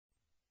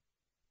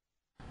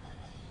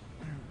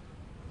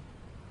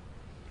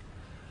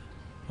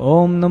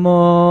Om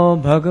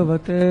Namo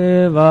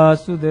Bhagavate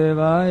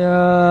Vasudevaya.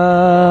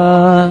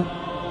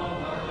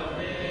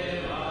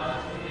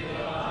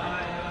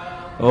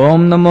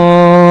 Om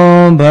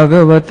Namo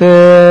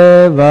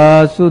Bhagavate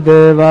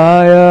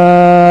Vasudevaya.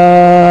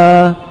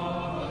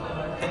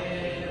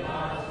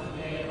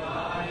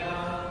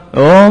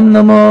 Om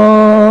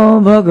Namo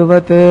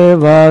Bhagavate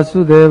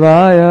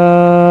Vasudevaya.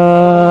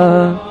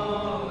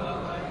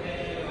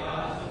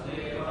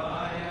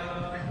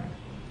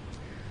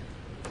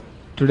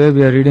 Today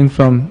we are reading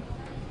from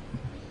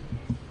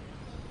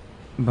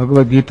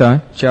Bhagavad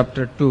Gita,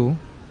 chapter 2,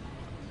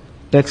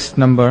 text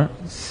number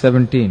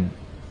 17.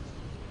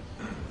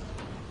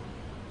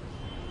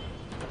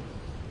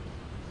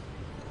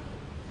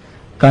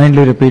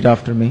 Kindly repeat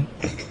after me.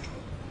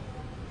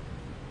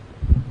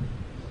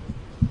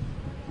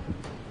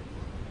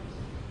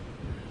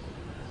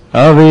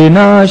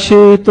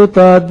 Avinashi tu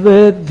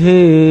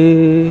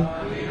tadvidhi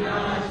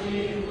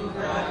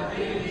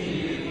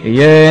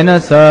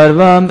yena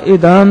sarvam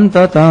idam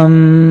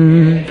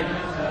tatam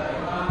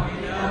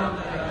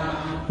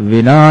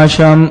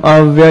vinasham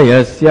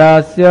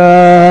avyayasyasya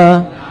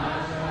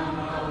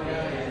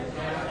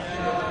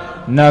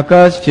na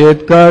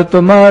kaschit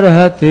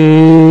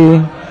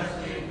kartumarhati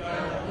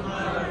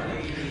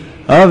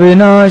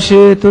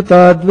avinashi tu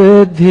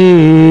tadvidhi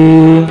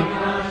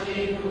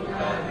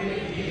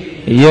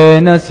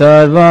yena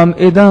sarvam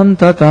idam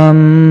tatam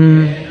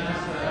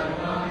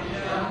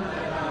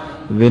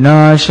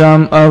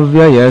vinasham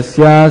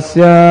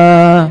avyayasyasya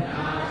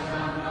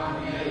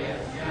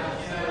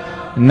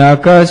na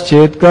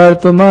kaschit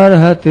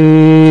kartumarhati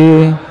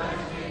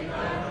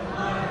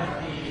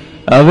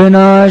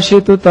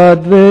avinashi tu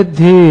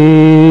tadvidhi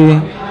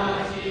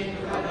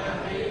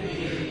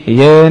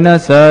yena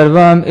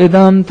sarvam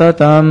idam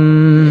tatam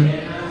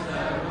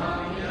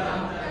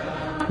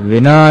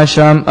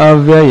vinasham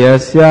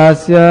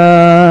avyayasyasya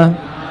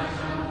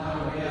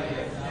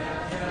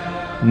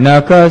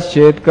na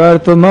kaschit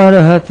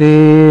kartumarhati.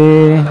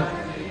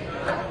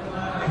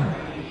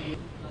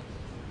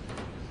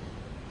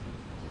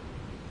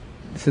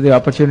 This is the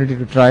opportunity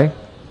to try.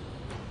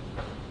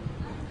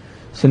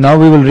 So now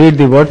we will read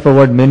the word for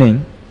word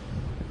meaning.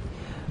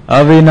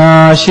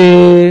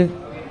 Avinashi,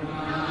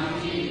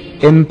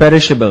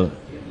 imperishable.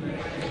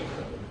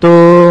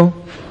 Tu,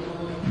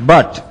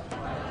 but.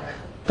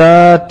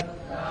 Tat,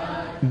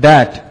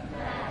 that.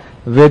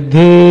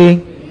 Vidhi,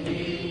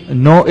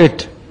 know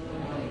it.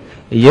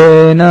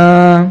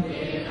 Yena,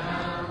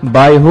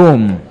 by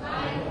whom.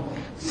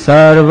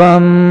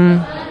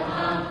 Sarvam,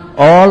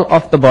 all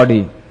of the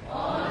body.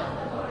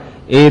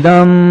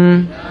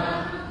 Idam,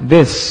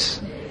 this.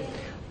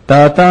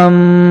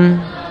 Tatam,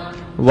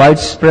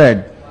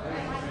 widespread.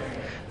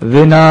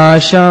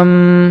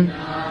 Vinasham,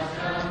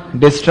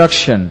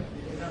 destruction.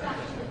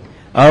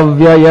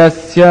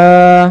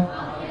 Avyayasya,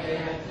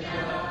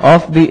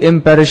 of the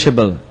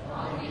imperishable.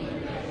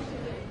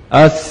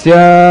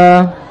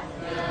 Asya,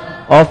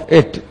 of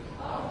it.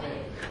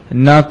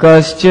 Na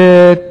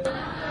kaschit,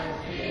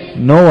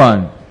 no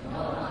one.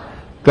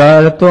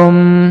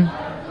 Kartum,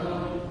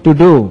 to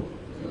do.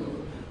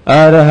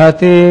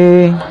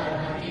 Arhati,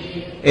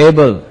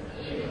 able.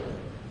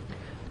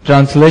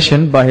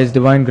 Translation by His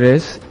Divine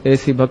Grace,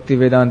 A.C.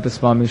 Bhaktivedanta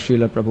Swami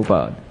Srila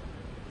Prabhupada.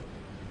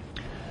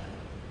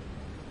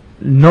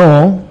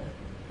 Know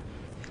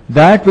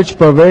that which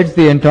pervades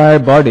the entire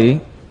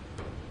body.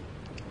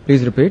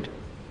 Please repeat.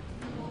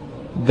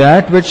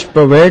 That which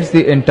pervades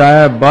the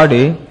entire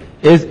body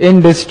is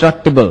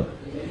indestructible.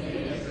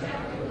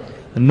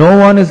 No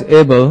one is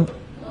able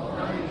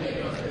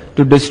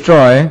to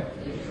destroy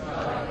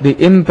the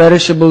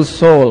imperishable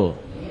soul.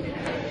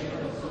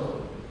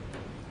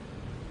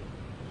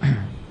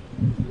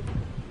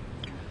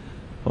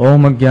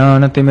 Om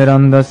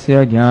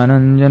Jnanatimirandasya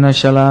Jnananjana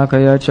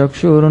Shalakaya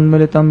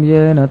Chakshurunmilitam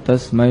Yena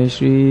Tasmai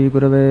Shri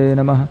Gurave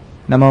Namaha.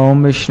 Namo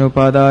Om Vishnu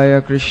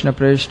Padaya Krishna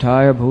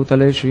Presthaya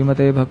Bhutale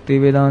Srimate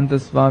Bhaktivedanta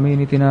Swami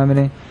Niti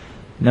Namine.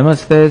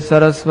 Namaste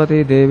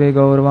Saraswati Deve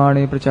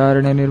Gaurvani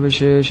Pracharane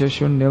Nirvishesha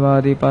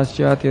Shunyavadi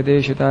Paschatya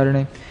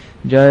Deshitarane.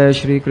 Jai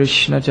Shri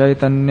Krishna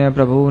Chaitanya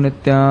Prabhu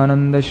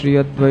Nityananda Shri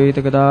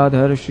Advaita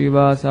Gadadhar Shri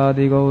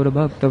Vasadi Gaur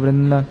Bhakta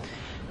Vrinda.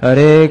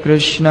 Hare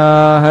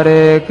Krishna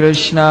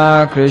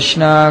Krishna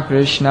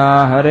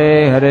Krishna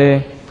Hare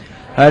Hare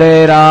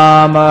Hare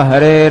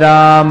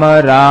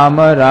Rama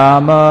Rama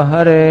Rama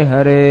Hare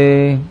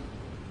Hare.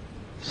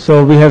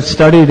 So we have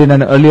studied in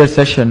an earlier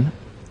session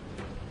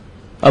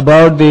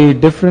about the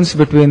difference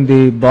between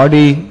the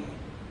body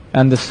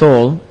and the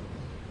soul.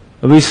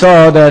 We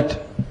saw that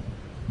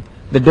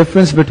the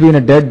difference between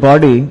a dead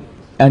body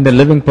and a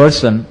living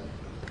person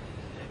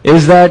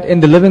is that in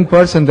the living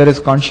person there is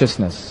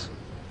consciousness,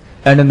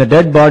 and in the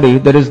dead body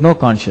there is no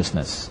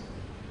consciousness.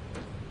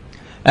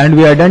 And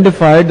we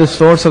identified the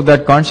source of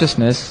that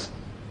consciousness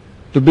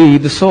to be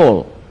the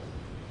soul.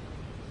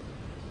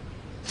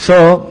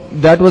 So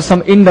that was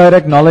some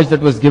indirect knowledge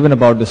that was given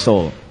about the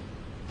soul.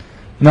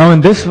 Now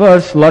in this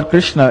verse, Lord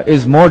Krishna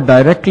is more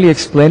directly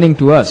explaining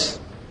to us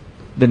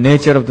the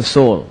nature of the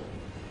soul.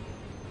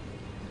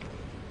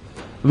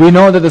 we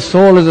know that the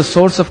soul is a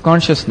source of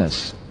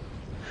consciousness.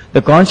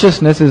 The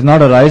consciousness is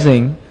not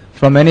arising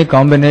from any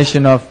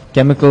combination of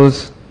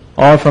chemicals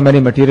or from any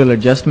material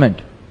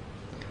adjustment.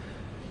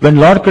 When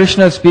Lord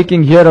Krishna is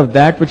speaking here of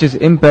that which is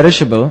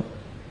imperishable,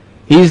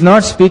 He is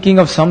not speaking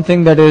of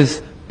something that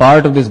is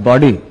part of this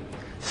body,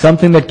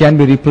 something that can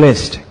be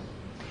replaced.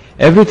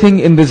 Everything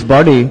in this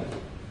body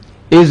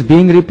is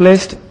being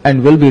replaced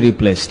and will be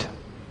replaced.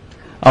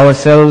 Our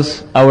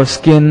cells, our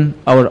skin,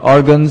 our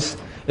organs,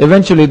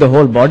 eventually the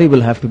whole body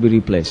will have to be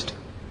replaced.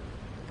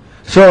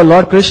 So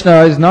Lord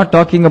Krishna is not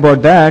talking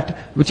about that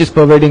which is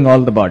pervading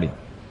all the body.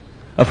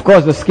 Of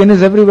course, the skin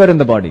is everywhere in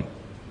the body.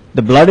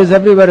 The blood is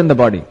everywhere in the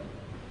body.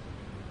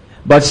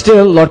 But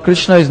still, Lord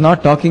Krishna is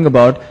not talking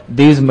about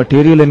these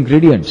material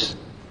ingredients.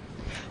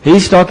 He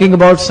is talking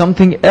about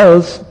something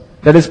else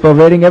that is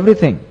pervading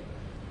everything.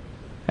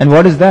 And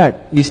what is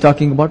that? He is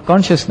talking about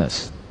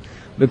consciousness.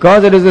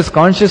 Because it is this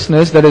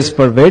consciousness that is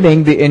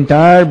pervading the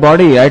entire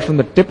body, right from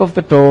the tip of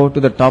the toe to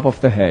the top of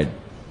the head.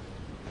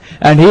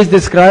 And he is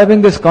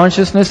describing this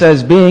consciousness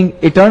as being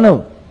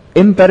eternal,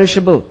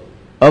 imperishable,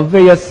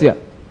 avyayasya.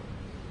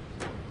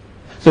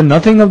 So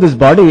nothing of this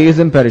body is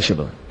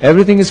imperishable.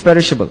 Everything is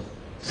perishable.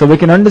 So we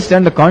can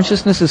understand the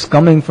consciousness is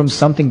coming from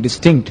something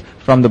distinct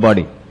from the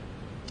body.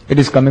 It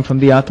is coming from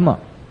the Atma.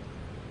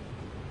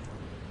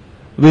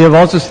 We have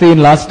also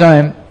seen last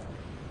time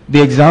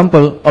the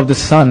example of the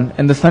sun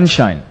and the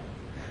sunshine.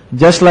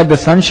 Just like the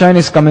sunshine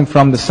is coming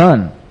from the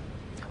sun,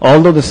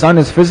 although the sun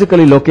is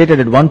physically located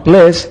at one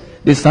place,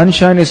 the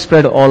sunshine is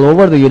spread all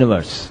over the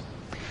universe.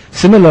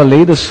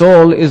 Similarly, the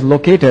soul is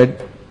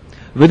located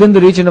within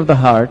the region of the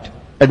heart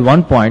at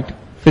one point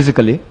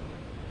physically,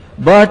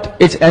 but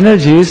its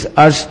energies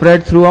are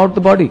spread throughout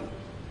the body.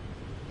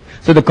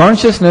 So the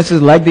consciousness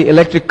is like the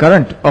electric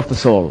current of the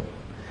soul.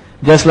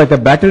 Just like the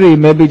battery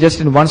may be just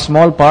in one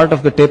small part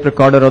of the tape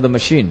recorder or the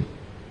machine.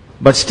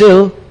 But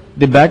still,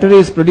 the battery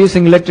is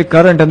producing electric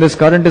current and this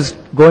current is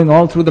going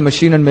all through the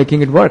machine and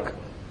making it work.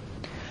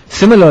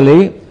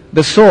 Similarly,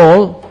 the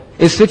soul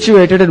is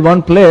situated at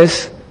one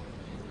place,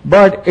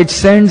 but it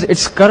sends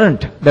its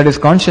current, that is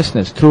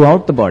consciousness,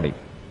 throughout the body.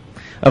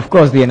 Of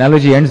course, the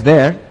analogy ends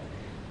there.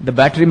 The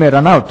battery may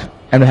run out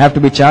and have to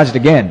be charged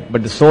again,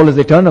 but the soul is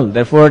eternal,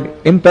 therefore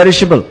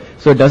imperishable,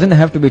 so it doesn't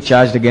have to be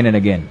charged again and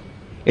again.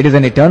 It is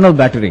an eternal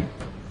battery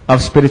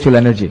of spiritual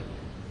energy.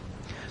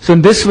 So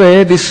in this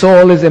way, the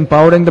soul is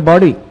empowering the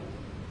body.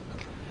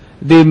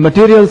 The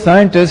material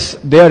scientists,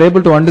 they are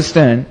able to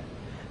understand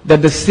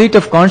that the seat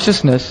of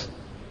consciousness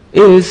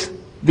is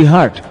the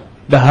heart.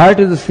 The heart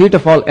is the seat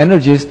of all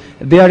energies.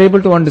 They are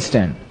able to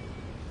understand.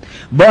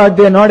 But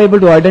they are not able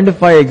to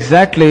identify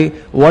exactly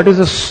what is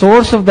the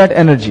source of that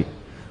energy.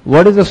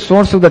 What is the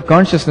source of that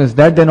consciousness?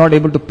 That they are not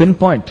able to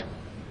pinpoint.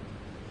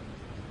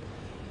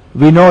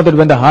 We know that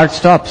when the heart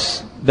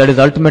stops, that is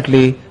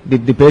ultimately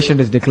the patient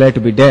is declared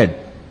to be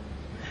dead.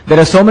 There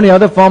are so many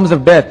other forms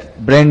of death,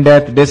 brain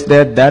death, this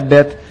death, that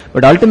death,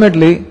 but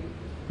ultimately,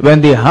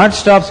 when the heart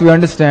stops, we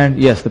understand,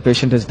 yes, the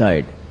patient has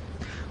died.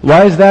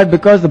 Why is that?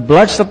 Because the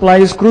blood supply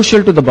is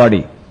crucial to the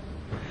body.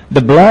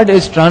 The blood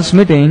is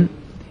transmitting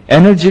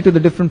energy to the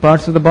different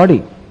parts of the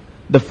body.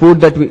 The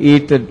food that we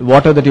eat, the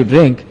water that you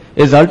drink,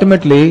 is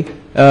ultimately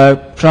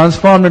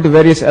transformed into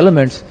various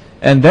elements,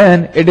 and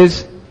then it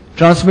is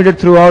transmitted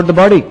throughout the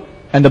body,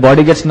 and the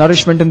body gets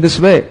nourishment in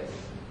this way.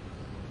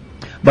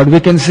 But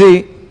we can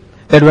see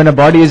that when a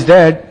body is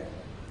dead,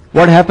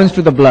 what happens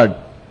to the blood?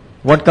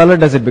 What color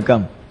does it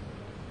become?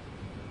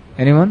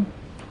 Anyone?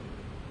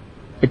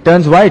 It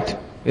turns white,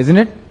 isn't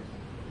it?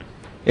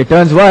 It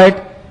turns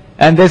white,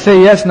 and they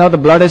say, yes, now the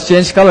blood has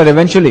changed color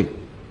eventually.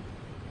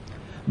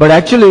 But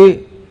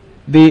actually,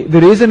 the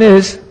reason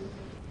is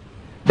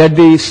that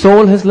the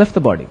soul has left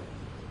the body.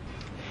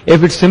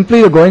 If it's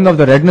simply a going of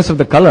the redness of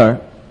the color,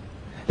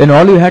 then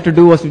all you had to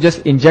do was to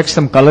just inject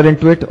some color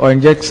into it or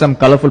inject some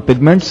colorful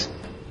pigments,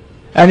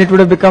 and it would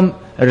have become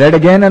red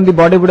again and the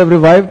body would have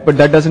revived, but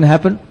that doesn't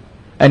happen,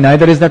 and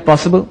neither is that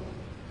possible.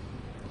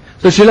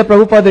 So Srila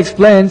Prabhupada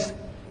explains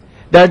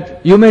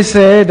that you may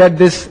say that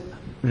this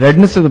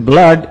redness of the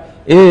blood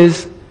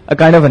is a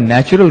kind of a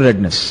natural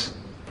redness,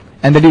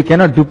 and that you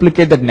cannot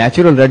duplicate that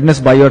natural redness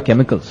by your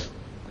chemicals.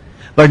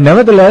 But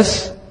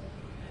nevertheless,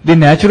 the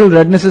natural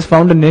redness is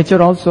found in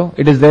nature also.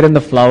 It is there in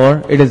the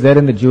flower, it is there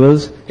in the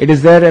jewels, it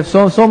is there in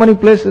so many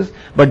places,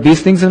 but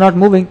these things are not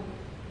moving.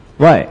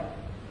 Why?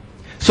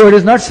 So it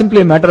is not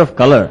simply a matter of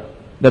color,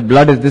 that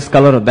blood is this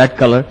color or that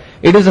color.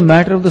 It is a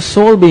matter of the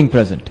soul being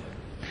present.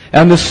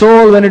 And the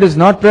soul, when it is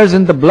not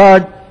present, the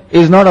blood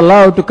is not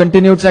allowed to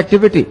continue its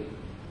activity.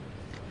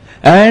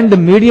 And the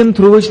medium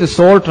through which the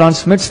soul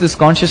transmits this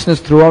consciousness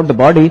throughout the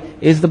body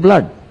is the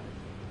blood.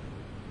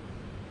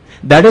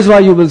 That is why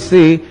you will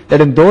see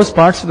that in those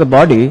parts of the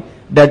body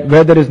that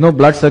where there is no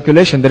blood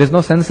circulation, there is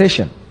no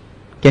sensation.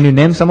 Can you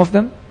name some of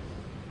them?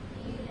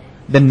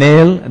 The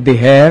nail, the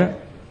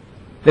hair.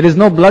 There is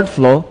no blood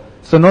flow,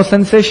 so no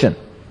sensation.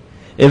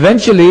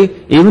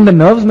 Eventually, even the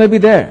nerves may be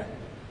there.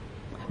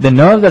 The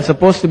nerves are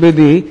supposed to be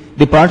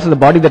the parts of the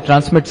body that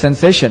transmit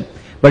sensation.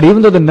 But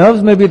even though the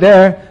nerves may be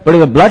there, but if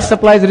the blood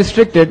supply is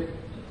restricted,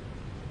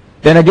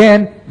 then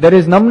again, there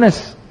is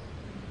numbness.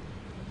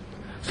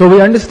 So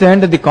we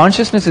understand that the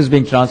consciousness is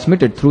being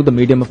transmitted through the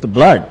medium of the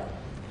blood.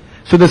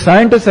 So the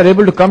scientists are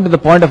able to come to the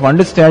point of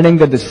understanding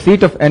that the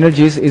seat of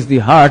energies is the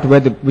heart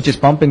which is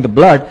pumping the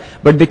blood,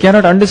 but they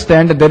cannot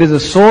understand that there is a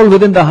soul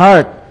within the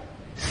heart,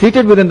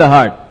 seated within the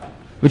heart,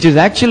 which is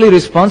actually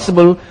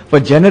responsible for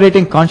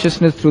generating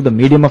consciousness through the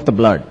medium of the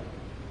blood.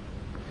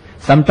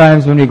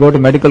 Sometimes when we go to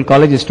medical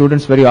colleges,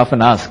 students very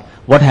often ask,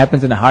 what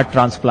happens in a heart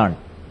transplant?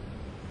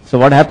 So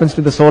what happens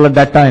to the soul at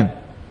that time?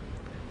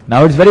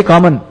 Now it's very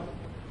common.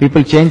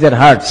 People change their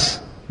hearts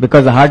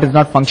because the heart is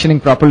not functioning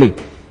properly.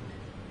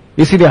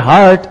 You see, the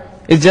heart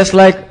is just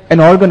like an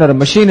organ or a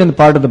machine in the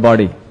part of the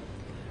body.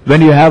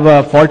 When you have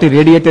a faulty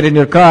radiator in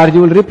your car,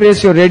 you will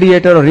replace your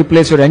radiator or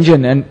replace your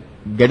engine and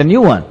get a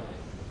new one.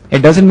 It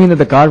doesn't mean that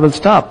the car will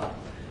stop.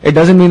 It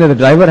doesn't mean that the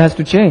driver has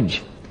to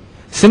change.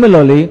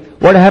 Similarly,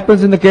 what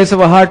happens in the case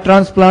of a heart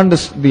transplant,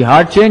 the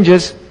heart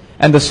changes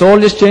and the soul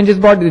just changes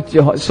body,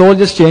 the soul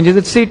just changes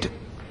its seat.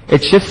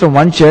 It shifts from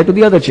one chair to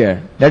the other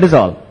chair. That is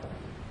all.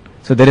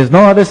 So there is no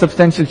other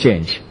substantial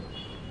change.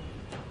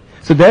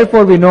 So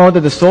therefore we know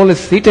that the soul is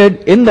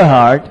seated in the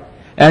heart,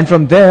 and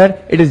from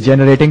there it is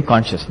generating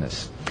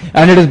consciousness.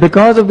 And it is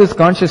because of this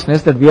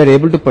consciousness that we are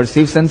able to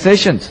perceive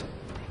sensations.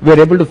 We are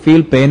able to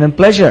feel pain and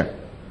pleasure.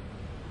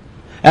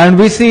 And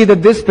we see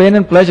that this pain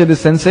and pleasure, this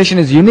sensation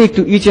is unique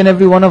to each and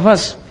every one of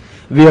us.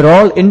 We are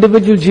all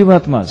individual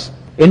jivatmas,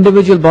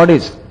 individual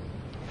bodies.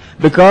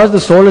 Because the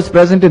soul is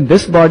present in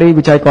this body,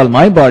 which I call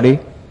my body,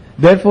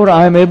 therefore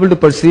I am able to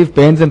perceive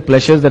pains and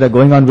pleasures that are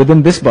going on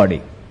within this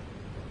body.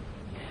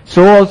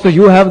 So also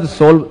you have the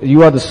soul,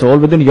 you are the soul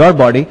within your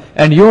body,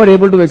 and you are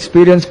able to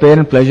experience pain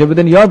and pleasure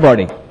within your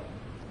body.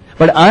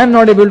 But I am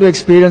not able to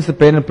experience the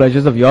pain and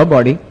pleasures of your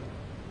body,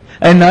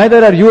 and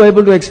neither are you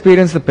able to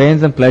experience the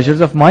pains and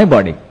pleasures of my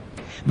body,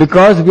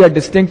 because we are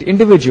distinct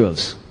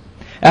individuals.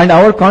 And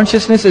our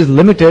consciousness is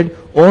limited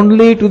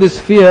only to the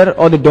sphere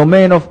or the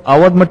domain of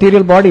our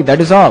material body, that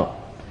is all.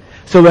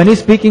 So when he's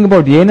speaking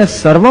about yena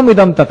sarvam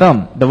idam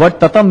tatam, the word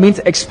tatam means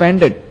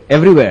expanded,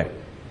 everywhere.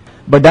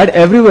 But that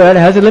everywhere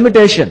has a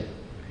limitation.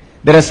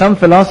 There are some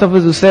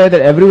philosophers who say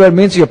that everywhere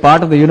means you're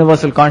part of the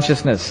universal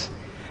consciousness,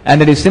 and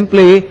that you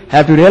simply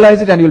have to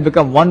realize it and you'll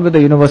become one with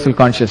the universal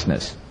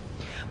consciousness.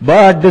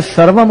 But this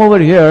sarvam over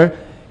here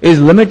is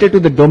limited to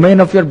the domain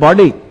of your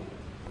body.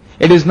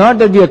 It is not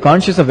that we are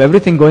conscious of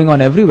everything going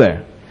on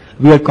everywhere.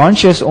 We are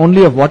conscious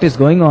only of what is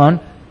going on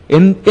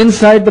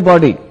inside the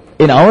body,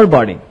 in our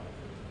body.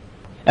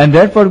 And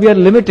therefore we are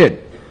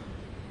limited.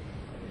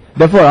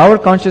 Therefore our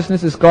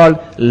consciousness is called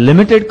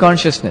limited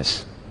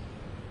consciousness.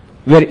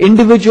 We are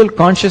individual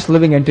conscious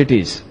living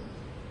entities.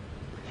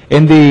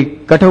 In the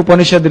Katha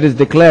Upanishad it is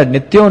declared,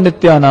 Nityo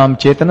Nityanam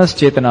Chetanas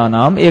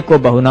Chetananam Eko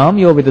Bahunam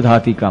Yo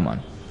Vidadhati Kaman.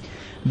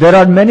 There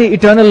are many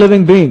eternal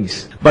living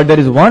beings, but there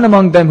is one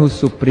among them who is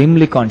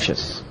supremely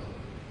conscious.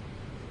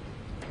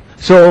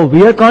 So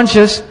we are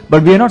conscious,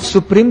 but we are not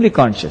supremely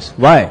conscious.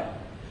 Why?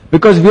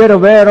 Because we are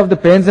aware of the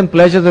pains and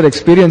pleasures or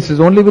experiences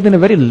only within a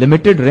very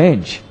limited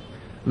range.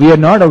 We are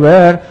not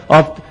aware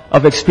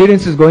of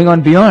experiences going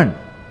on beyond.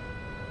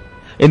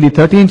 In the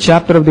 13th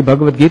chapter of the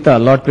Bhagavad Gita,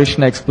 Lord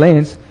Krishna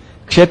explains,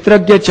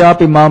 Kshetragya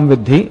chapi mam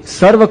vidhi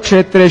sarva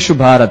kshetreshu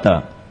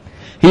bharata.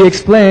 He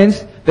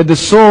explains that the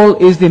soul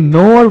is the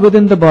knower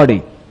within the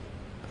body.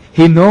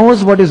 He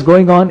knows what is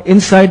going on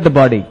inside the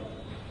body.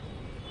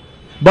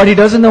 But he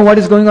doesn't know what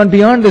is going on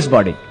beyond this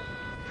body.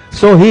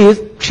 So he is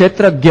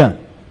kshetragya.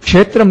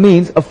 Kshetra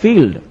means a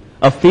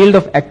field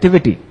of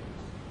activity.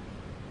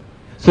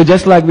 So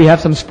just like we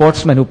have some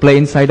sportsmen who play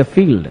inside a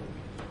field,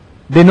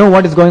 they know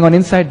what is going on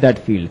inside that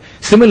field.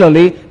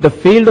 Similarly, the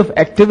field of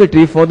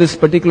activity for this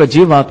particular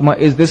jivatma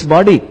is this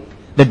body,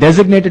 the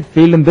designated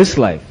field in this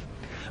life.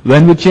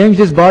 When we change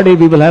this body,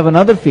 we will have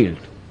another field.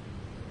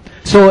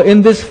 So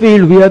in this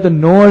field, we are the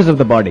knowers of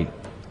the body,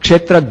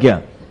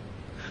 kshetragya.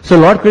 So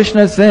Lord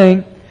Krishna is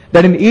saying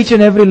that in each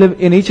and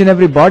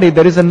every body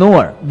there is a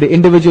knower, the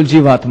individual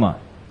jivatma.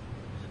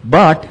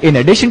 But in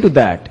addition to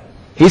that,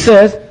 he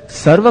says,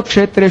 Sarva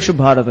Kshetreshu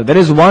Bharata. There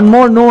is one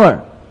more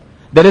knower.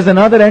 There is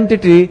another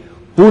entity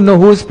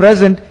who is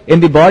present in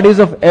the bodies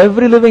of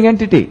every living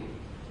entity.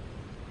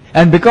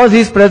 And because he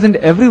is present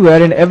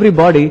everywhere in every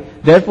body,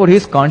 therefore he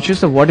is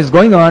conscious of what is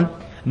going on,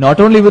 not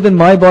only within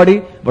my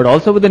body, but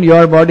also within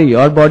your body,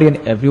 and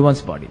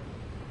everyone's body.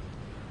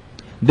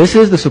 This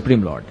is the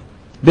Supreme Lord.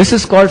 This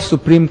is called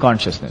supreme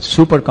consciousness,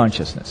 super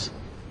consciousness.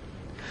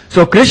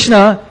 So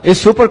Krishna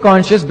is super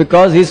conscious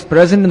because he is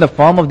present in the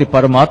form of the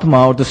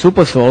Paramatma or the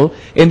super soul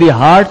in the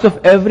hearts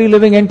of every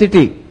living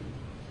entity.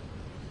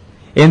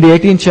 In the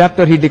 18th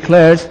chapter he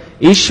declares,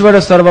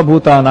 Ishvara sarva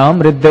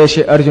bhutanam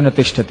riddeshe arjuna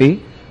tishtati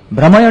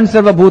brahmayan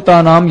sarva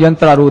bhutanam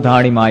yantra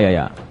rudhani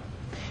mayaya.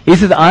 He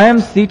says, I am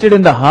seated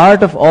in the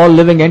heart of all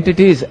living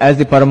entities as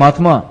the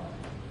Paramatma,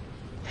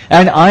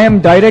 and I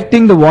am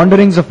directing the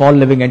wanderings of all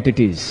living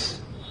entities.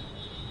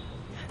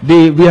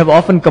 We have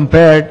often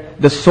compared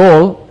the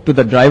soul to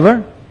the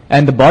driver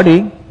and the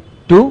body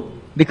to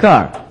the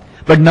car.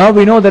 But now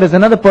we know there is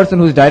another person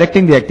who is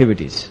directing the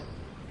activities.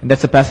 And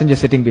that's the passenger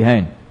sitting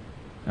behind.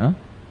 Huh?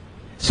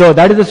 So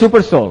that is the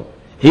super soul.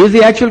 He is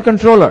the actual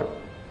controller.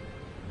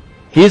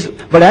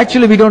 But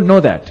actually we don't know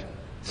that.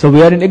 So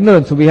we are in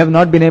ignorance. So we have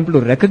not been able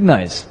to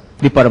recognize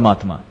the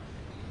Paramatma.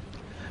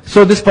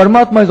 So this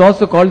Paramatma is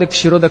also called the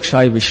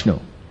Kshirodakshayi Vishnu.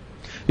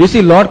 You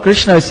see, Lord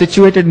Krishna is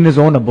situated in his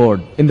own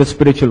abode in the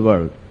spiritual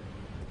world.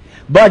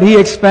 But he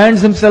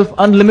expands himself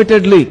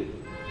unlimitedly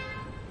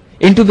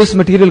into this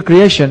material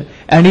creation,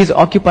 and he is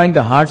occupying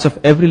the hearts of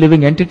every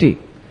living entity.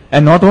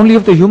 And not only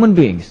of the human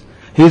beings.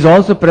 He is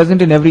also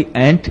present in every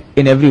ant,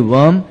 in every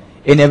worm,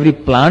 in every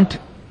plant,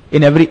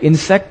 in every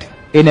insect,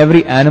 in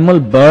every animal,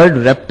 bird,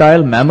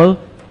 reptile, mammal,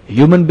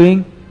 human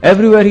being.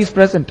 Everywhere he is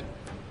present.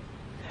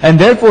 And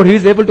therefore he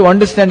is able to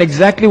understand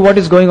exactly what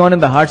is going on in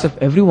the hearts of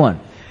everyone.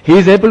 He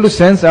is able to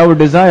sense our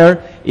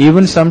desire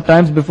even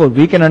sometimes before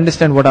we can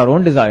understand what our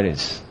own desire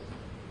is.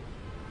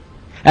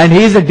 And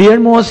he is the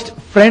dearmost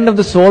friend of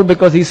the soul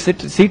because he is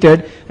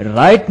seated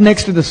right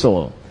next to the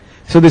soul.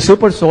 So the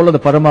super soul of the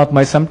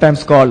Paramatma is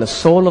sometimes called the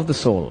soul of the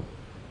soul.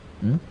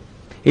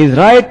 He is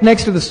right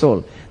next to the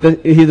soul.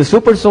 The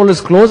super soul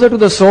is closer to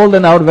the soul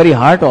than our very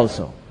heart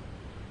also.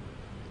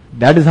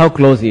 That is how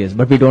close he is,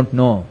 but we don't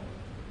know.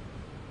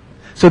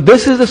 So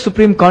this is the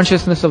supreme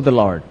consciousness of the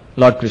Lord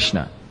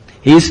Krishna.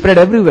 He is spread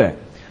everywhere.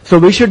 So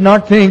we should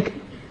not think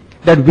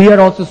that we are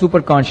also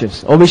super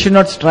conscious, or we should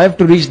not strive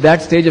to reach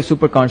that stage of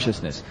super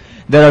consciousness.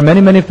 There are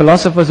many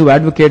philosophers who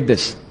advocate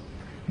this,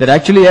 that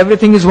actually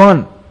everything is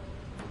one.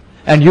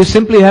 And you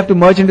simply have to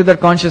merge into that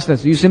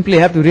consciousness. You simply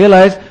have to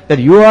realize that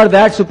you are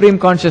that supreme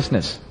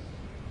consciousness.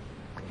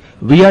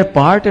 We are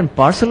part and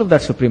parcel of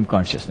that supreme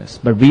consciousness,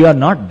 but we are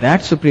not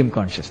that supreme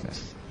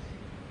consciousness.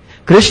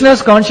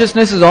 Krishna's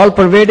consciousness is all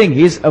pervading.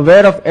 He is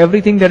aware of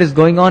everything that is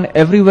going on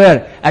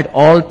everywhere at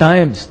all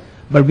times.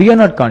 But we are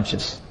not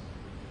conscious.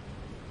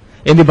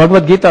 In the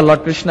Bhagavad Gita,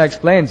 Lord Krishna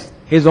explains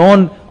his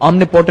own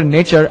omnipotent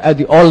nature as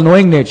the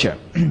all-knowing nature.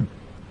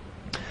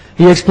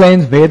 He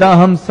explains,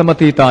 Vedaham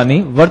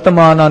samatitani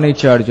vartamanani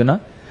cha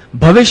Arjuna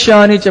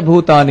bhavishyani cha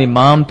bhutani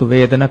mam tu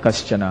vedana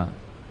kaschana.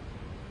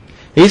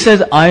 He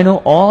says, I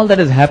know all that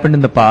has happened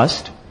in the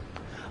past.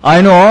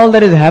 I know all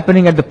that is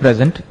happening at the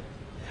present.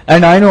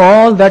 And I know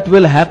all that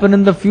will happen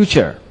in the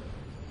future.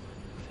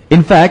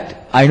 In fact,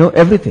 I know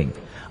everything.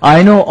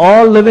 I know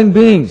all living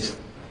beings.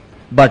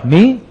 But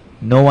me,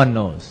 no one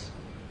knows.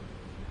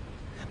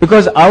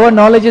 Because our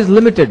knowledge is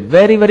limited,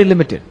 very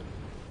limited.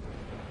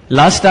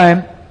 Last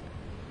time,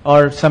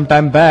 or some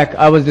time back,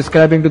 I was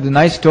describing to the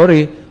nice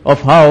story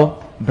of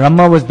how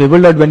Brahma was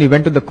bewildered when he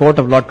went to the court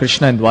of Lord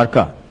Krishna in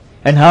Dwarka.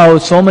 And how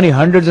so many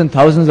hundreds and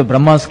thousands of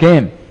Brahmas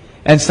came.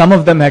 And some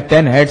of them had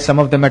 10 heads, some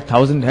of them had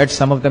 1,000 heads,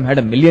 some of them had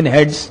 1,000,000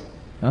 heads.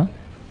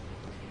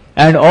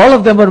 And all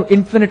of them were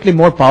infinitely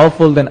more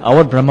powerful than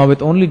our Brahma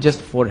with only just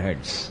 4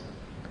 heads.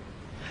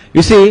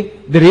 You see,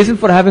 the reason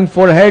for having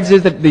 4 heads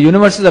is that the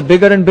universes are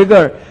bigger and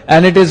bigger,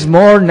 and it is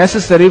more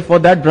necessary for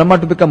that Brahma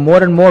to become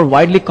more and more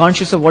widely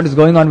conscious of what is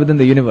going on within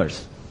the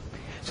universe.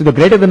 So the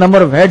greater the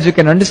number of heads you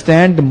can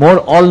understand, the more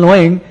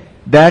all-knowing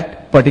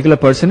that particular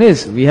person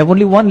is. We have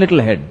only one little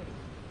head.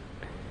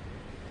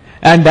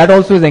 And that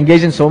also is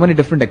engaged in so many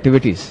different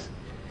activities.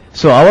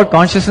 So our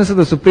consciousness of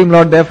the Supreme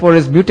Lord therefore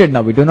is muted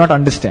now. We do not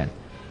understand.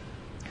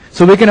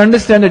 So we can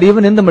understand that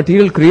even in the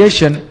material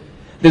creation,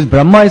 this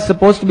Brahma is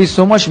supposed to be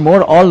so much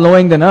more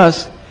all-knowing than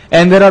us.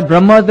 And there are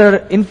Brahmas that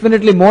are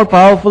infinitely more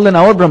powerful than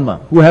our Brahma,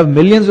 who have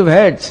millions of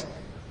heads.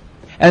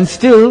 And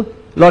still,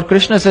 Lord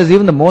Krishna says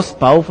even the most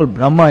powerful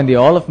Brahma in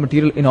all of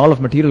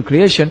material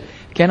creation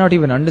cannot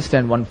even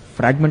understand one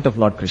fragment of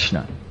Lord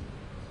Krishna.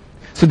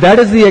 So that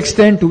is the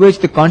extent to which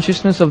the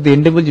consciousness of the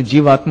individual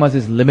Jivatmas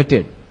is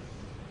limited.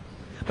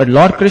 But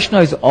Lord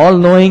Krishna is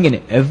all-knowing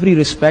in every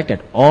respect,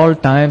 at all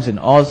times, in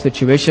all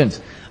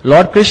situations.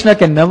 Lord Krishna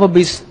can never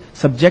be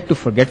subject to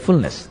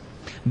forgetfulness.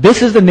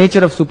 This is the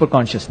nature of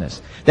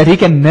superconsciousness, that he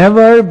can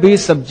never be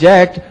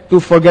subject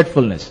to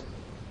forgetfulness.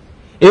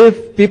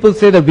 If people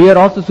say that we are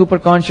also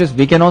superconscious,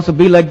 we can also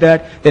be like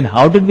that, then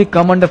how did we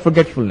come under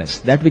forgetfulness?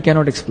 That we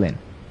cannot explain.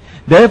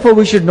 Therefore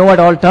we should know at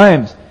all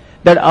times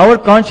that our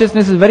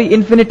consciousness is very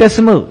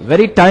infinitesimal,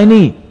 very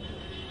tiny.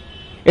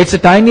 It's a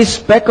tiny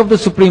speck of the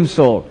Supreme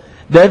Soul.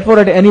 Therefore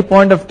at any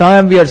point of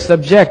time we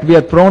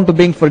are prone to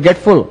being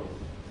forgetful.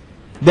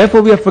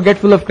 Therefore we are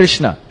forgetful of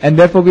Krishna, and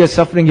therefore we are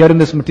suffering here in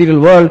this material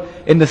world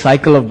in the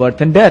cycle of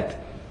birth and death.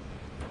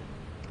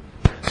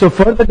 So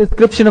further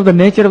description of the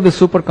nature of the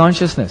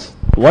superconsciousness.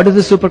 What is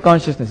the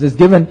superconsciousness? Is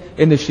given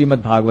in the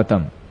Srimad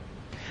Bhagavatam.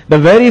 The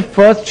very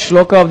first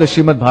shloka of the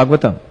Srimad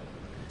Bhagavatam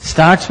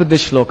starts with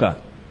this shloka.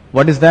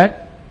 What is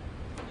that?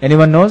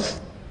 Anyone knows?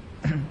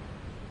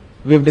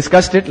 We've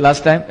discussed it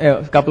last time,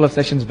 a couple of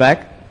sessions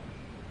back.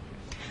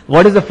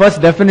 What is the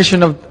first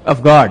definition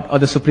of God or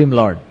the Supreme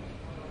Lord?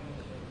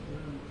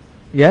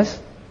 Yes?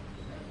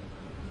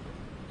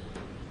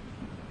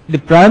 The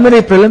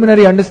primary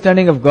preliminary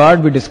understanding of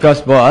God we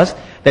discussed was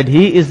that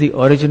He is the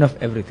origin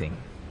of everything.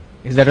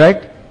 Is that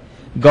right?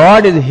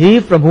 God is He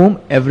from whom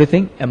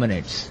everything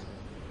emanates.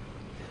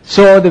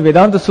 So the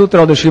Vedanta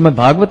Sutra of the Srimad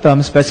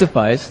Bhagavatam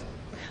specifies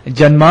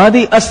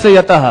Janmadi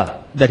asya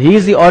yataha, that he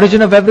is the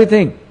origin of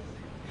everything.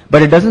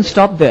 But it doesn't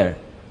stop there.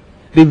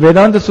 The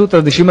Vedanta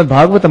Sutra, the Srimad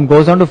Bhagavatam,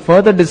 goes on to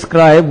further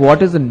describe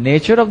what is the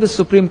nature of the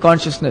Supreme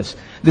Consciousness,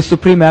 the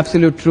Supreme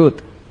Absolute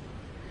Truth.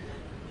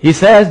 He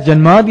says,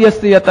 Janmadi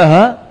asya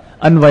yataha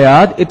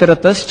anvayad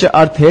itaratascha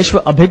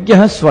artheshva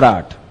abhigyah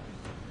swarat.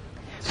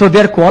 So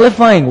they are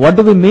qualifying. What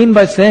do we mean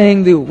by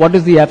saying what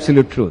is the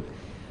Absolute Truth?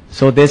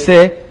 So they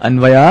say,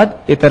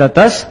 Anvayad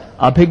itaratas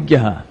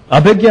abhigyah.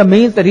 Abhigya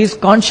means that he is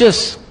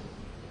conscious.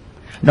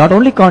 Not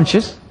only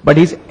conscious, but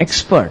he is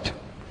expert.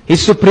 He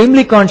is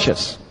supremely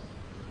conscious.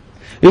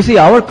 You see,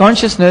 our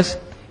consciousness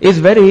is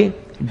very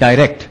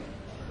direct.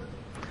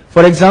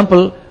 For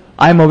example,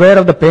 I am aware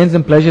of the pains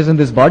and pleasures in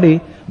this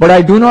body, but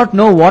I do not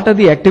know what are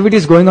the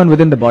activities going on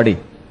within the body.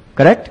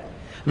 Correct?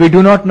 We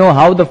do not know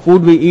how the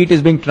food we eat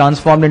is being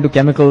transformed into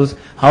chemicals,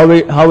 how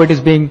it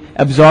is being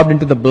absorbed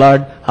into the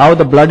blood, how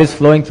the blood is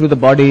flowing through the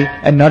body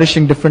and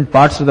nourishing different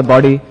parts of the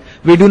body.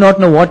 We do not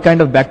know what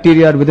kind of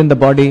bacteria are within the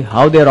body,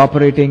 how they are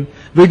operating.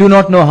 We do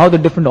not know how the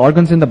different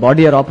organs in the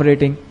body are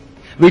operating.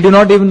 We do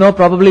not even know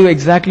probably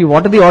exactly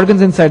what are the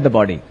organs inside the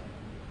body.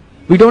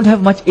 We don't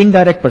have much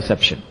indirect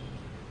perception.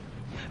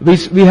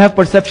 We have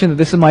perception that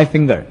this is my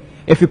finger.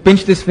 If you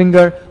pinch this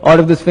finger, or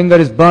if this finger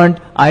is burnt,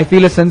 I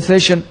feel a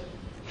sensation.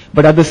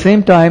 But at the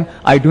same time,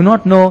 I do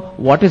not know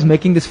what is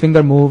making this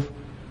finger move,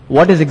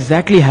 what is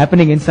exactly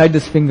happening inside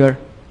this finger.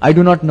 I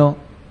do not know.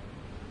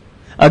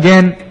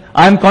 Again,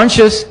 I am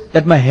conscious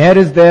that my hair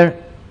is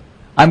there.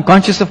 I am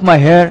conscious of my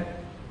hair.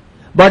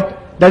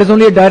 But that is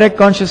only a direct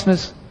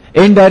consciousness.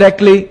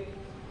 Indirectly,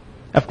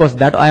 of course,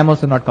 that I am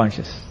also not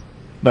conscious.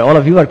 But all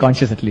of you are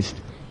conscious at least.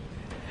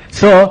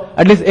 So,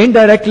 at least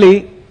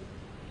indirectly,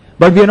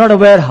 but we are not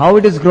aware how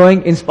it is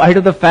growing in spite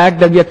of the fact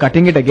that we are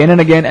cutting it again and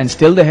again and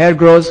still the hair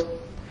grows.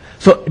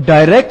 So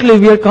directly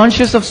we are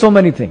conscious of so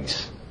many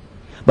things.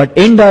 But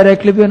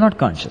indirectly we are not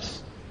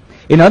conscious.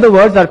 In other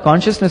words, our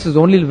consciousness is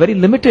only very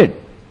limited.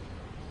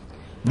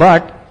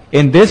 But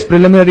in this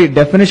preliminary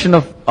definition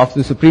of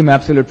the Supreme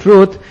Absolute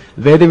Truth,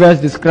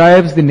 Vedavyas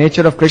describes the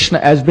nature of Krishna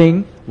as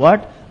being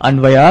what?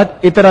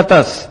 Anvayad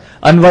itaratas.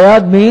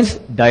 Anvayad means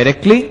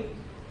directly.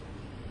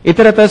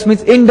 Itaratas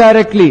means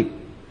indirectly.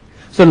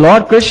 So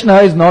Lord Krishna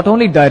is not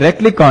only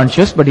directly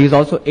conscious, but he is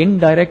also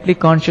indirectly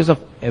conscious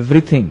of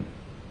everything.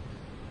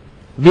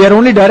 We are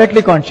only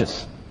directly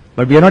conscious,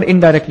 but we are not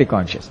indirectly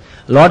conscious.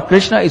 Lord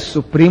Krishna is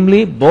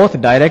supremely both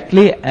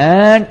directly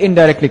and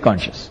indirectly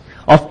conscious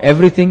of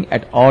everything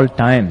at all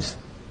times.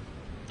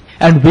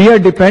 And we are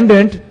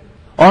dependent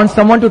on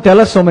someone to tell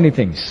us so many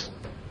things.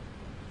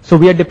 So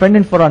we are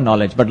dependent for our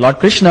knowledge, but Lord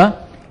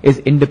Krishna is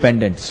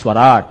independent,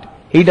 swarat.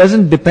 He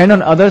doesn't depend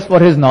on others for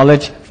his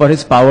knowledge, for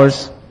his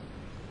powers.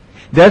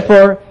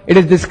 Therefore, it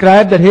is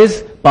described that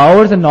his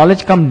powers and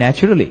knowledge come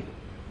naturally.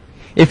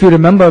 If you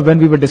remember when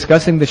we were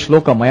discussing the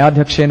shloka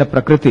Mayadhyakshena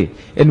Prakriti,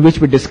 in which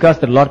we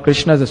discussed that Lord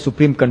Krishna is a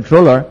supreme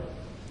controller,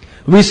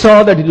 we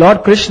saw that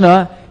Lord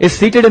Krishna is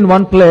seated in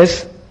one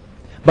place,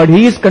 but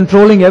he is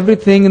controlling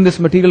everything in this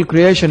material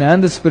creation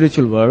and the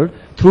spiritual world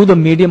through the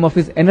medium of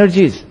his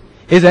energies.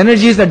 His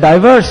energies are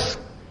diverse,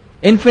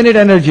 infinite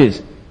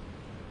energies,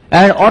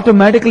 and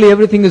automatically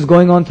everything is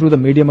going on through the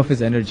medium of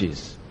his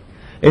energies.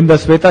 In the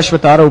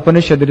Shvetashvatara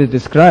Upanishad it is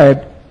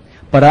described,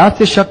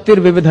 Parasya Shaktir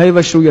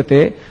Vividhaiva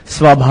Shruyate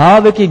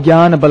Swabhaviki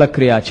Jnana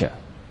Balakriyacha.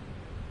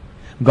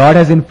 God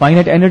has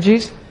infinite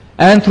energies,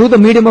 and through the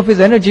medium of his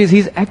energies he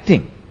is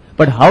acting.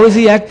 But how is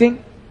he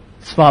acting?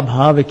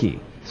 Swabhaviki.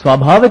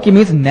 Swabhaviki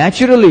means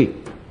naturally.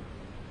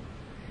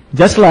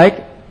 Just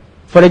like,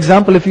 for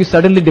example, if you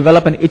suddenly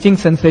develop an itching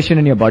sensation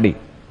in your body,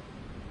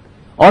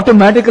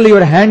 automatically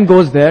your hand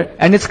goes there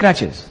and it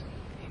scratches.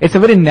 It's a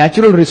very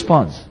natural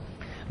response.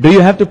 Do you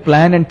have to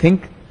plan and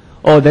think,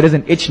 oh, there is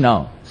an itch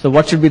now, so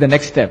what should be the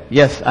next step?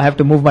 Yes, I have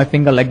to move my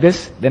finger like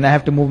this, then I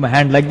have to move my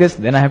hand like this,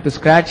 then I have to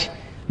scratch.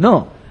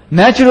 No.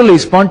 Naturally,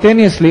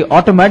 spontaneously,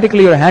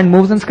 automatically your hand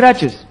moves and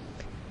scratches.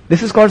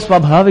 This is called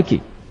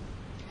Swabhaviki.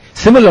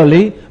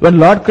 Similarly, when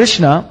Lord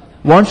Krishna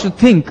wants to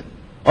think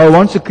or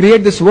wants to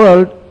create this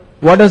world,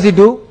 what does he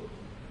do?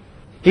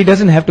 He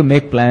doesn't have to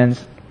make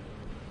plans.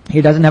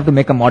 He doesn't have to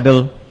make a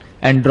model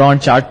and draw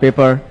on chart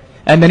paper.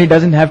 And then he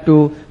doesn't have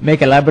to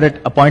make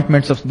elaborate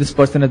appointments of this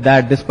person is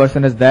that, this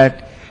person is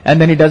that. And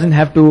then he doesn't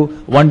have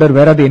to wonder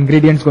where are the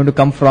ingredients going to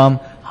come from,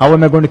 how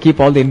am I going to keep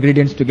all the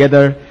ingredients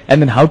together,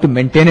 and then how to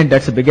maintain it,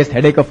 that's the biggest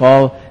headache of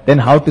all, then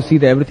how to see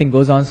that everything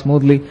goes on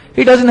smoothly.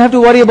 He doesn't have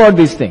to worry about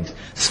these things.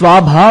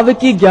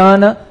 Swabhaviki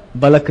jnana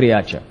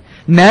balakriyacha.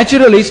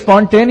 Naturally,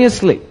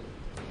 spontaneously.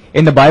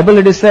 In the Bible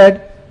it is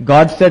said,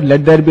 God said,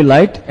 let there be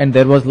light, and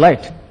there was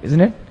light.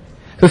 Isn't it?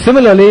 So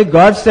similarly,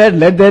 God said,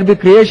 let there be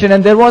creation,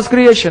 and there was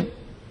creation.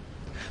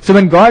 So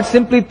when God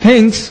simply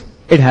thinks,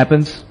 it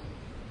happens.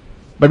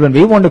 But when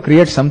we want to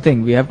create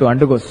something, we have to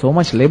undergo so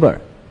much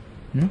labor.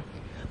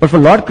 But for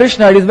Lord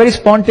Krishna, it is very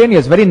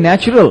spontaneous, very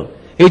natural.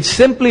 He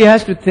simply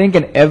has to think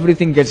and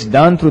everything gets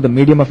done through the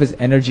medium of his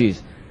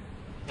energies.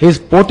 His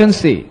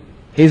potency,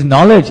 His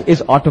knowledge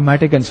is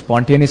automatic and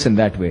spontaneous in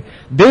that way.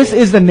 This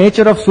is the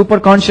nature of super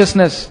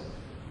consciousness.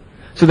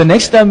 So the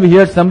next time we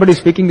hear somebody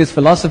speaking this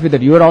philosophy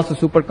that you are also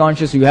super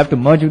conscious, you have to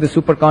merge with the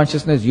super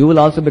consciousness, you will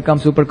also become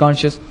super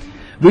conscious,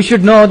 we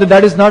should know that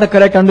that is not a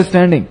correct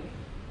understanding.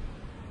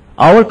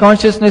 Our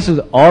consciousness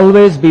will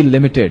always be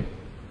limited.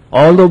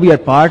 Although we are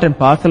part and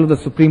parcel of the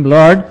Supreme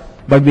Lord,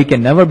 but we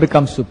can never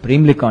become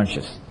supremely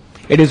conscious.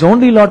 It is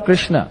only Lord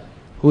Krishna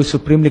who is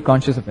supremely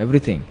conscious of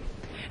everything.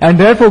 And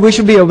therefore we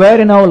should be aware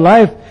in our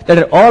life that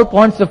at all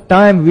points of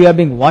time we are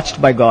being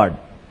watched by God.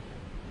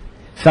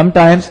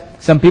 Sometimes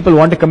some people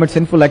want to commit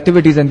sinful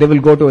activities and they will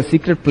go to a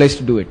secret place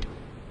to do it,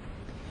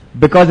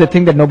 because they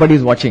think that nobody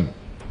is watching.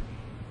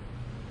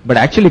 But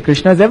actually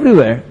Krishna is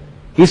everywhere.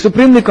 He is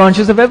supremely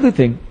conscious of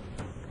everything.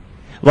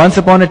 Once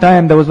upon a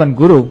time there was one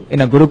guru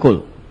in a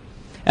Gurukul,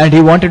 and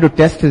he wanted to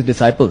test his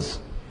disciples,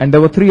 and there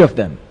were 3 of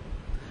them.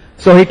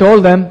 So he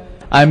told them,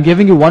 I am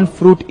giving you 1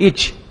 fruit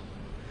each.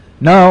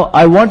 Now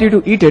I want you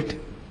to eat it,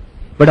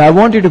 but I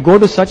want you to go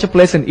to such a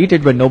place and eat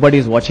it where nobody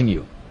is watching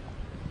you.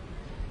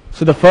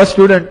 So the first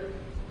student,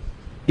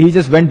 he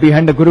just went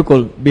behind the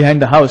Gurukul,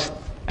 behind the house,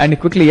 and he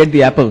quickly ate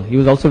the apple. He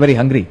was also very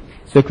hungry.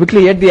 So he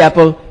quickly ate the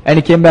apple and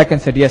he came back and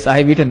said, yes, I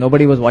have eaten,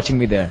 nobody was watching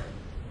me there.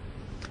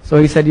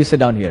 So he said, you sit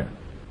down here.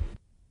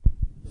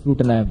 Fruit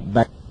and I am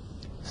back.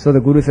 So the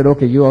Guru said,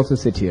 okay, you also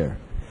sit here.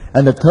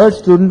 And the third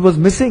student was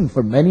missing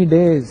for many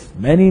days.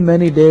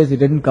 Many days he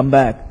didn't come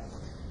back.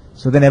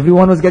 So then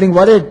everyone was getting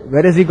worried.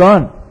 Where is he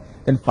gone?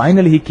 Then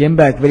finally he came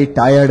back very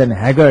tired and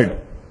haggard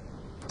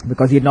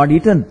because he had not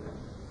eaten.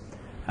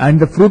 And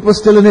the fruit was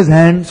still in his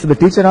hand. So the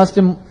teacher asked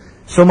him,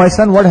 so my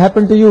son, what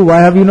happened to you? Why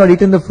have you not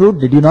eaten the fruit?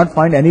 Did you not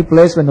find any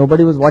place where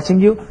nobody was watching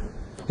you?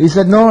 He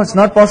said, no, it's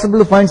not possible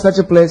to find such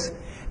a place.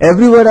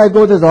 Everywhere I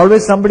go, there's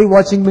always somebody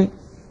watching me.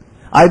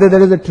 Either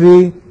there is a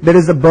tree, there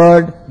is a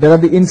bird, there are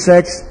the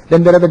insects,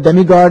 then there are the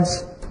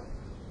demigods.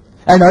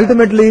 And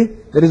ultimately,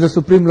 there is the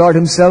Supreme Lord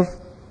Himself,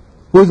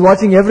 who is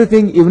watching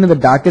everything, even in the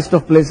darkest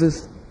of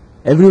places,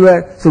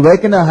 everywhere. So where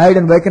can I hide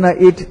and where can I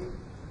eat?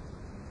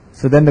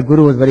 So then the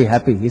Guru was very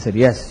happy. He said,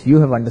 yes, you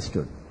have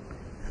understood.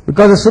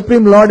 Because the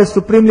Supreme Lord is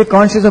supremely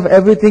conscious of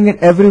everything and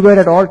everywhere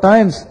at all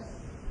times.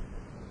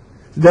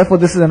 Therefore,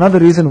 this is another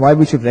reason why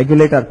we should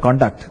regulate our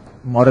conduct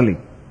morally.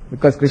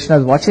 Because Krishna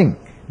is watching.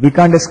 We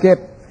can't escape.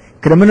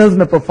 Criminals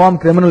may perform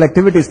criminal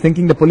activities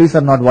thinking the police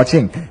are not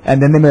watching,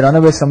 and then they may run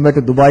away somewhere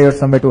to Dubai or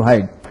somewhere to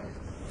hide.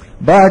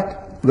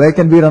 But where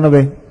can we run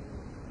away?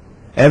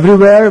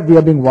 Everywhere we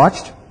are being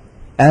watched,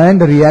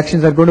 and the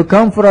reactions are going to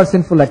come for our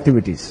sinful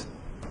activities.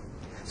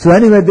 So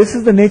anyway, this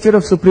is the nature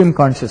of supreme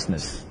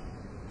consciousness.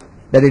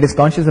 That it is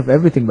conscious of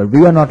everything, but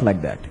we are not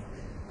like that.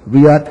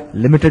 We are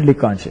limitedly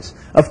conscious.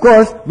 Of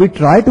course, we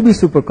try to be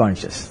super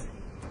conscious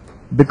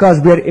because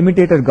we are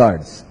imitator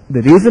gods.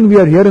 The reason we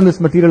are here in this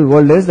material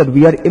world is that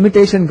we are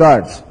imitation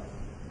gods.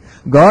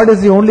 God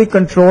is the only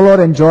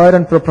controller, enjoyer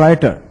and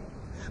proprietor.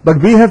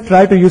 But we have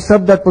tried to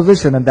usurp that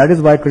position, and that is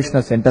why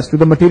Krishna sent us to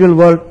the material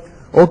world.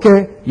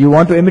 Okay, you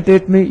want to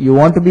imitate me, you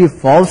want to be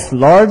false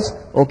lords,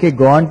 okay,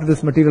 go on to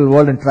this material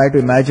world and try to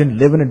imagine,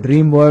 live in a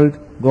dream world,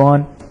 go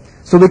on.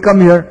 So we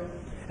come here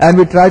and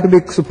we try to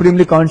be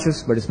supremely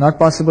conscious, but it's not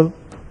possible.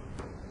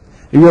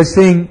 You are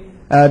seeing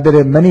there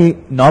are many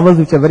novels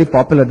which are very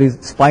popular,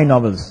 these spy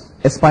novels,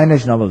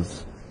 espionage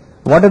novels.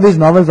 What are these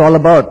novels all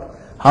about?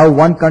 How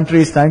one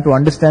country is trying to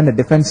understand the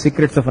defense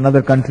secrets of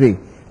another country,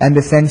 and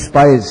they send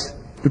spies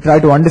to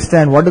try to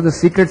understand what are the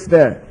secrets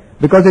there.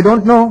 Because they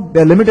don't know,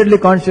 they are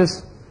limitedly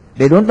conscious.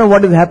 They don't know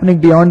what is happening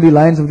beyond the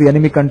lines of the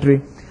enemy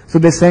country. So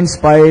they send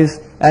spies,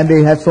 and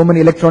they have so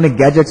many electronic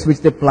gadgets which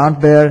they plant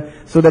there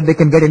so that they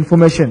can get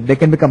information. They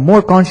can become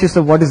more conscious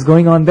of what is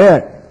going on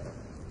there.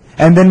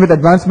 And then with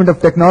advancement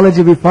of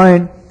technology, we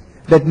find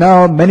that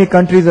now many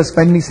countries are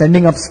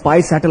sending up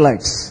spy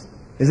satellites.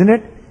 Isn't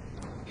it?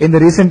 In the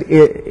recent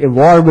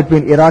war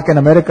between Iraq and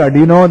America, do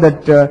you know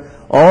that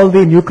all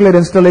the nuclear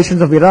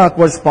installations of Iraq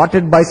were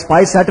spotted by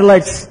spy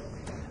satellites?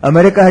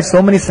 America had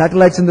so many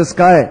satellites in the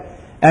sky,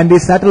 and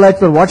these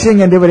satellites were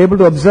watching, and they were able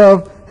to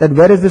observe that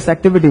where is this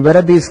activity, where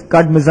are these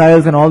Scud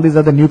missiles and all these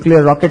other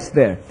nuclear rockets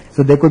there.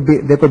 So they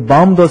could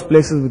bomb those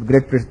places with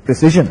great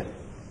precision.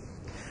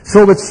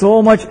 So with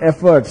so much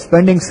effort,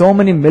 spending so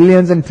many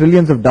millions and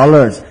trillions of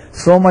dollars,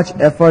 so much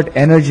effort,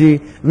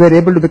 energy, we are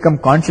able to become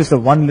conscious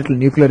of one little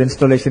nuclear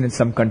installation in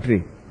some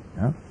country.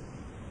 Yeah?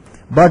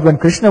 But when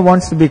Krishna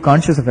wants to be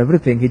conscious of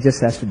everything, he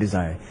just has to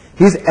desire.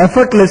 He is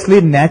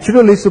effortlessly,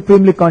 naturally,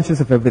 supremely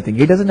conscious of everything.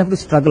 He doesn't have to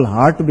struggle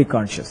hard to be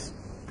conscious.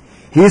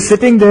 He is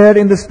sitting there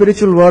in the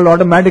spiritual world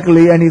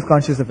automatically, and he is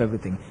conscious of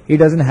everything. He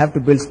doesn't have to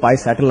build spy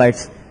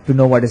satellites to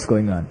know what is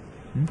going on.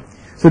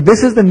 So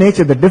this is the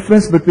nature, the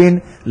difference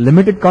between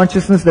limited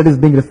consciousness that is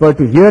being referred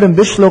to here in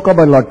this shloka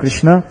by Lord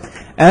Krishna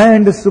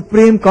and the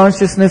supreme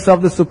consciousness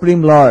of the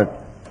Supreme Lord.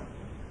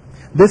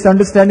 This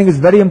understanding is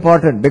very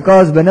important,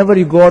 because whenever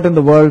you go out in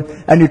the world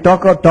and you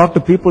talk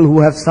to people who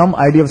have some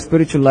idea of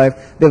spiritual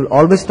life, they will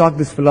always talk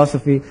this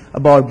philosophy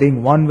about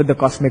being one with the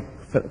cosmic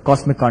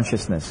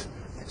consciousness.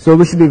 So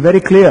we should be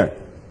very clear.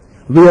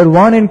 We are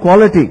one in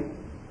quality.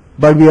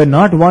 but we are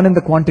not one in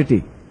the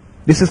quantity.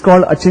 This is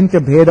called achintya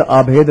bheda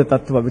abheda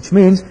tattva, which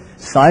means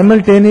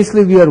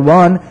simultaneously we are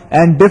one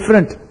and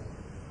different.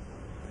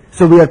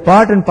 So we are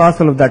part and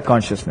parcel of that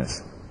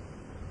consciousness.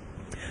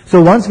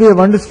 So once we have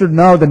understood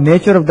now the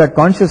nature of that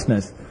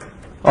consciousness,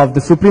 of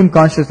the supreme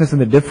consciousness and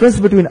the difference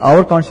between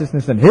our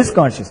consciousness and his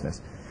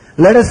consciousness,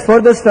 let us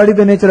further study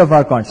the nature of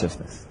our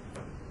consciousness.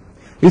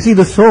 You see,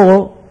 the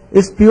soul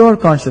is pure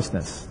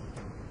consciousness.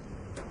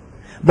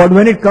 But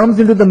when it comes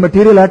into the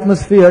material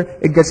atmosphere,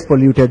 it gets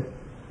polluted.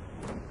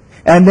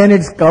 And then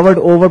it's covered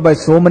over by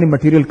so many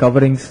material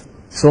coverings,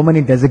 so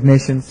many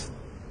designations.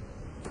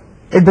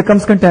 It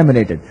becomes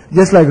contaminated.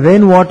 Just like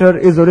rainwater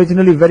is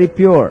originally very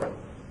pure.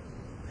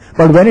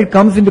 But when it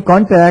comes into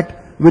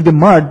contact with the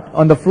mud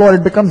on the floor,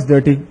 it becomes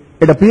dirty.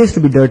 It appears to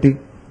be dirty.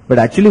 But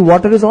actually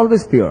water is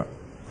always pure.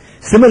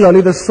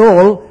 Similarly, the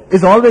soul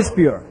is always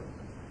pure.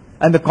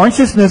 And the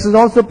consciousness is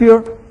also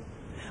pure.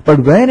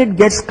 But when it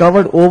gets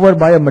covered over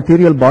by a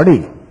material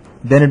body,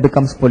 then it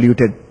becomes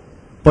polluted.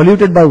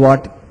 Polluted by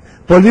what?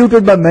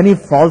 Polluted by many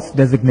false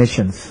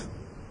designations.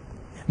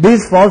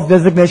 These false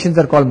designations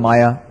are called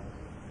Maya.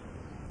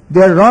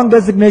 They are wrong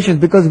designations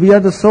because we are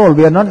the soul,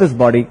 we are not this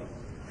body.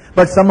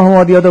 But somehow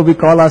or the other we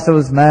call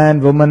ourselves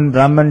man, woman,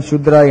 Brahman,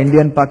 Shudra,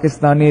 Indian,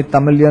 Pakistani,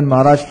 Tamilian,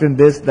 Maharashtrian,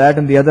 this, that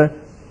and the other.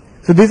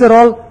 So these are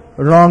all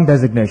wrong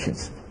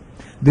designations.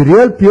 The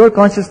real pure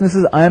consciousness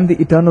is I am the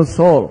eternal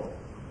soul.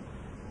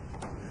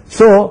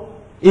 So,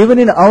 even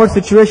in our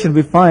situation,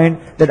 we find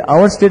that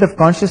our state of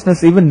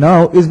consciousness even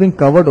now is being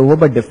covered over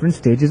by different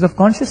stages of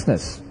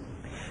consciousness.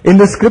 In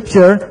the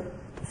scripture,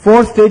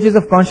 4 stages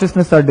of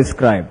consciousness are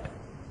described.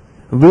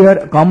 We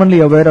are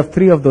commonly aware of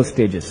 3 of those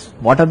stages.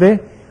 What are they?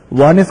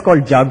 One is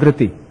called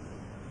Jagrati.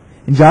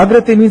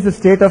 Jagrati means the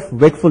state of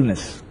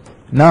wakefulness.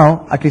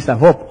 Now, at least I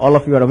hope all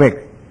of you are awake.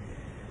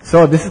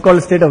 So, this is called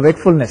a state of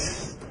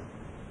wakefulness.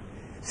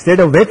 State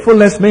of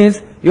wakefulness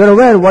means you are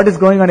aware what is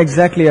going on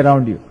exactly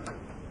around you.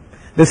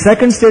 The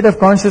second state of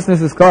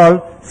consciousness is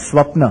called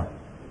Swapna.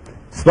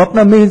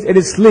 Swapna means it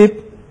is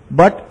sleep,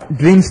 but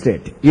dream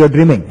state. You are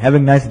dreaming,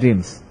 having nice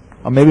dreams.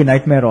 Or maybe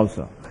nightmare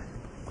also.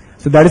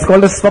 So that is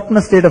called a Swapna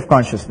state of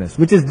consciousness,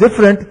 which is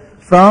different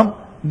from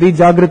the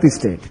Jagrati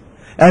state.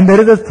 And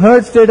there is a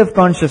third state of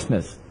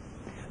consciousness,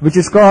 which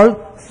is called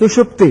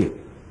Sushupti.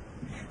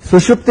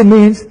 Sushupti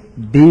means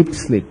deep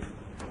sleep.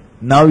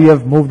 Now you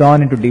have moved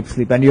on into deep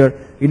sleep and you're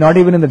not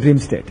even in the dream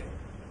state.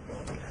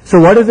 So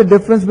what is the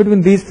difference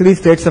between these 3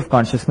 states of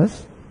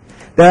consciousness?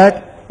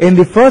 That in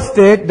the first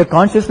state, the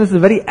consciousness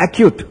is very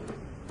acute,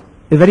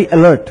 is very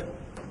alert.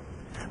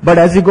 But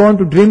as you go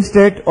into dream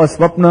state or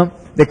swapna,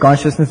 the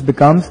consciousness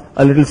becomes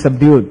a little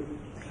subdued.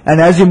 And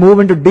as you move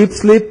into deep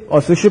sleep or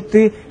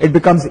sushupti, it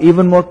becomes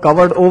even more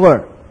covered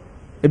over.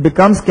 It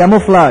becomes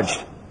camouflaged.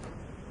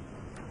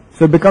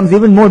 So it becomes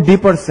even more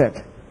deeper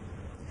set.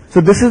 So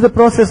this is the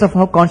process of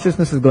how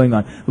consciousness is going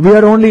on. We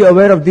are only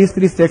aware of these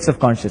 3 states of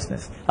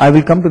consciousness. I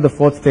will come to the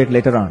 4th state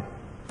later on.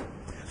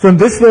 So in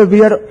this way,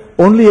 we are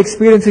only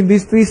experiencing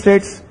these 3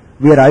 states.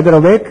 We are either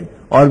awake,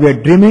 or we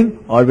are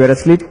dreaming, or we are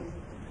asleep.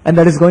 And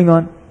that is going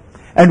on.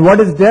 And what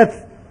is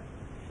death?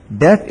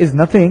 Death is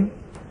nothing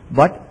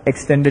but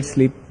extended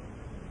sleep.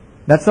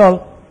 That's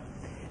all.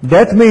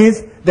 Death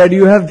means that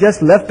you have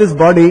just left this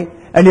body,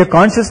 and your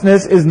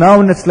consciousness is now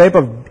in a state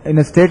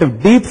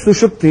of deep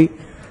sushupti,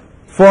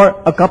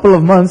 for a couple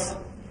of months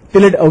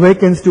till it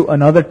awakens to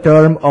another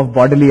term of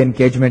bodily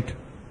engagement,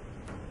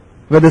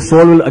 where the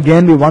soul will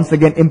again be once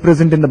again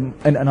imprisoned in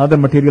another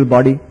material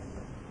body.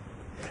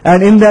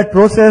 And in that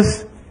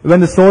process, when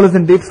the soul is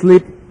in deep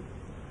sleep,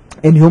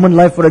 in human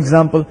life for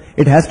example,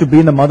 it has to be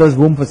in the mother's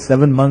womb for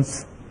 7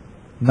 months,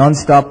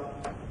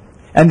 non-stop.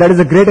 And that is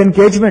a great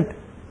engagement.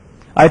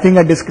 I think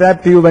I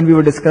described to you when we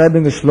were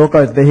describing the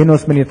shlokas,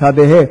 Dehinosmin Yatha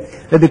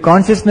Dehe, that the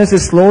consciousness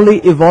is slowly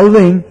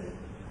evolving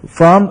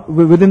from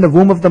within the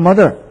womb of the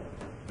mother.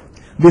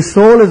 The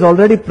soul is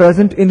already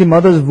present in the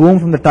mother's womb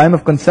from the time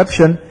of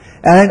conception,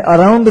 and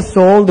around the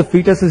soul the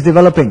fetus is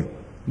developing.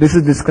 This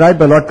is described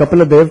by Lord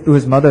Kapiladev to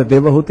his mother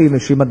Devahuti in the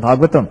Srimad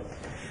Bhagavatam.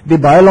 The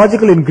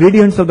biological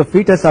ingredients of the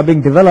fetus are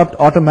being developed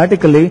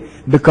automatically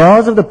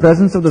because of the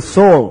presence of the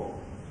soul.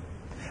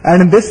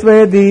 And in this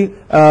way the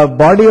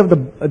body of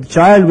the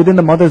child within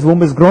the mother's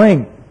womb is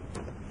growing.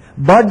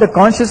 But the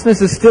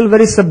consciousness is still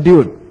very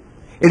subdued.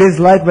 It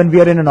is like when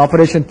we are in an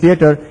operation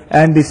theater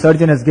and the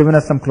surgeon has given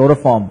us some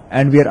chloroform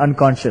and we are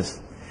unconscious.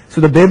 So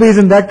the baby is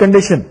in that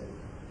condition.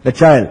 The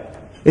child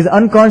is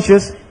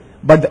unconscious,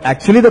 but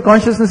actually the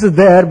consciousness is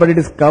there, but it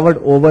is covered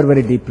over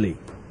very deeply.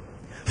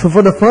 So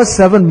for the first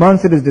 7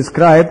 months it is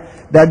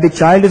described that the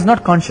child is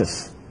not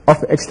conscious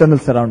of external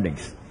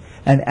surroundings.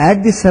 And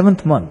at the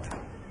 7th month,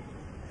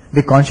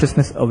 the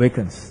consciousness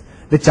awakens.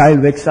 The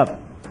child wakes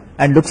up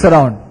and looks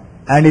around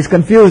and is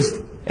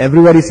confused.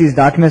 Everywhere he sees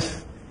darkness.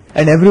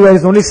 And everywhere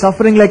is only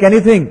suffering like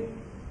anything.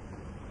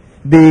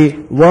 The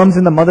worms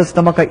in the mother's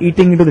stomach are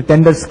eating into the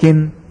tender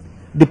skin.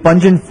 the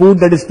pungent food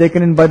that is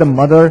taken in by the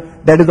mother,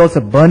 that is also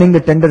burning the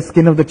tender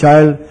skin of the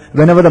child.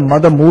 Whenever the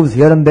mother moves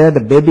here and there, the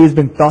baby is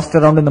being tossed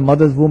around in the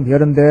mother's womb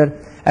here and there.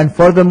 And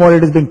furthermore,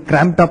 it is being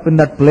cramped up in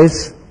that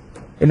place,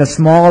 in a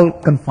small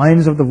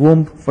confines of the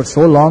womb for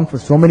so long, for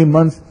so many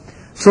months.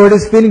 So it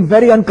is feeling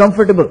very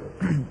uncomfortable.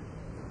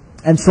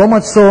 And so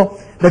much so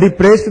that he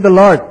prays to the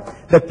Lord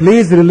that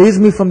please release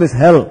me from this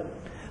hell.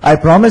 I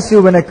promise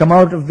you when I come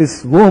out of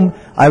this womb,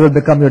 I will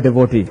become your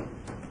devotee.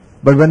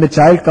 But when the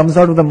child comes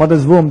out of the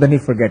mother's womb, then he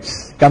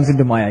forgets. He comes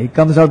into Maya. He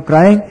comes out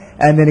crying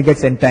and then he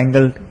gets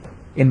entangled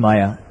in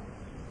Maya.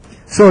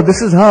 So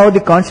this is how the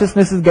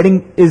consciousness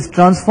is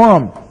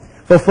transformed.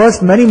 For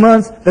first many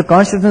months, the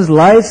consciousness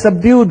lies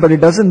subdued, but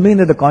it doesn't mean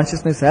that the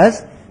consciousness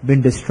has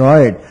been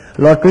destroyed.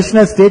 Lord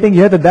Krishna is stating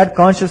here that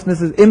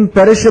consciousness is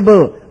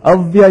imperishable,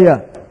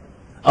 avyaya.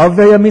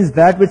 Avyaya means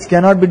that which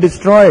cannot be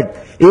destroyed.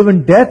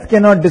 Even death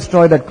cannot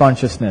destroy that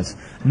consciousness.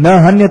 Na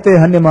hanyate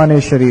hanyamane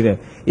sharire.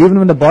 Even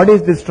when the body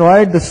is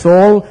destroyed, the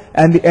soul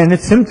and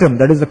its symptom,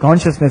 that is the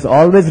consciousness,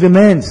 always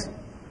remains.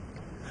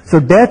 So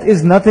death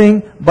is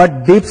nothing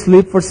but deep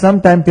sleep for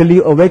some time till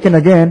you awaken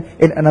again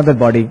in another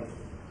body.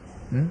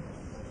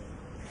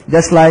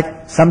 Just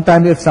like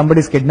sometimes if somebody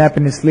is kidnapped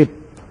in his sleep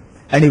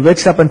and he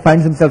wakes up and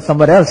finds himself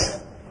somewhere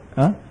else.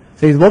 So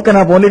he's woken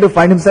up only to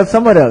find himself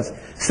somewhere else.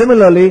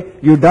 Similarly,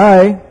 you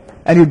die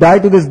and you die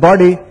to this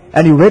body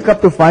and you wake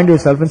up to find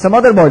yourself in some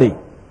other body.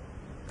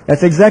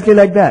 That's exactly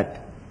like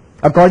that.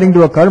 According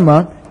to a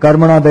karma,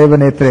 karmana deva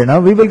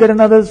netrena, we will get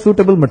another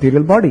suitable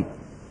material body.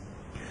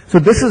 So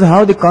this is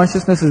how the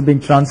consciousness is being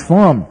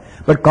transformed.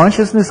 But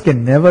consciousness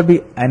can never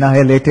be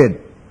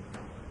annihilated.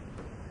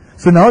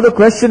 So now the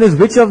question is,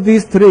 which of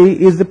these three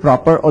is the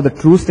proper or the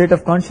true state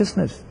of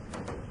consciousness?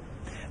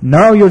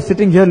 Now you're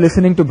sitting here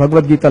listening to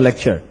Bhagavad Gita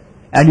lecture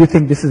and you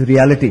think this is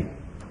reality.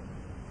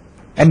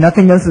 And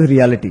nothing else is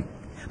reality.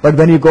 But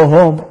when you go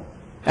home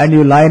and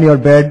you lie in your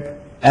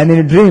bed and in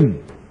a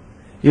dream,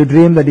 you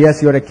dream that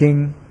yes, you're a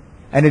king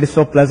and it is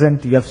so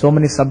pleasant, you have so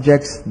many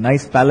subjects,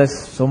 nice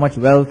palace, so much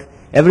wealth,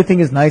 everything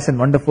is nice and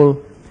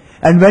wonderful.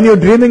 And when you're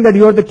dreaming that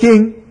you're the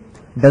king,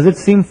 does it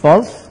seem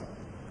false?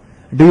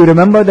 Do you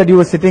remember that you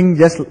were sitting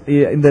just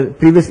in the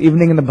previous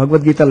evening in the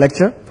Bhagavad Gita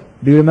lecture?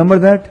 Do you remember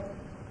that?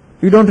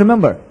 You don't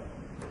remember.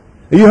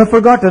 You have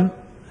forgotten.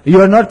 You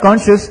are not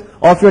conscious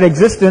of your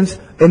existence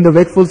in the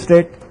wakeful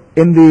state,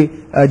 in the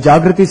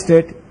Jagrati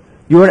state.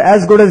 You are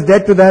as good as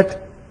dead to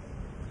that.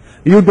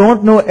 You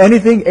don't know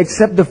anything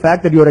except the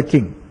fact that you are a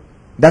king.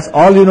 That's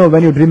all you know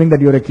when you're dreaming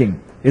that you're a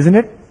king, isn't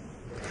it?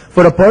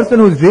 For a person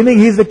who's dreaming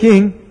he's the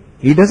king,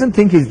 he doesn't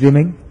think he's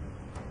dreaming.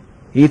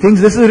 He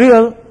thinks this is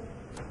real.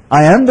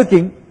 I am the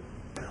king.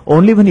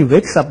 Only when he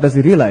wakes up does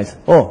he realize,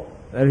 oh,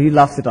 he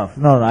laughs it off.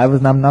 No,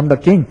 I'm the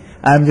king.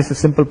 I'm just a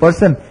simple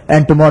person.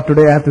 And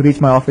today I have to reach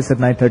my office at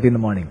 9:30 in the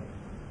morning.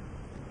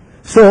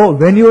 So,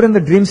 when you're in the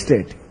dream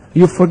state,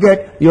 you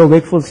forget your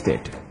wakeful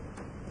state.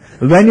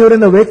 When you're in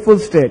the wakeful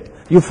state,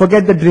 you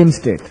forget the dream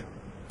state.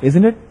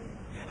 Isn't it?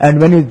 And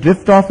when you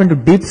drift off into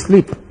deep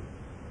sleep,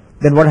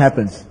 then what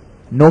happens?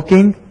 No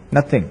king,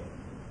 nothing.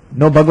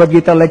 No Bhagavad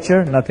Gita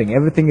lecture, nothing.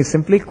 Everything is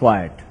simply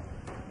quiet.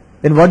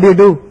 Then what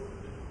do?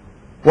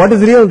 What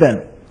is real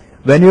then?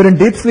 When you're in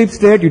deep sleep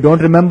state, you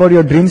don't remember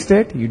your dream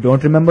state, you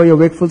don't remember your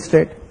wakeful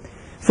state.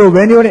 So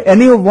when you're in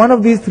any of one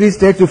of these three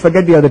states, you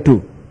forget the other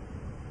two.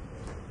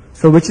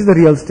 So which is the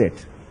real state?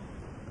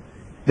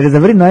 There is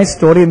a very nice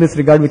story in this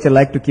regard which I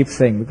like to keep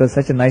saying because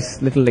such a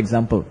nice little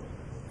example.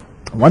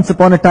 Once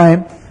upon a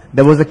time,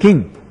 there was a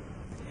king.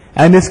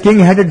 And this king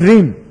had a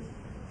dream.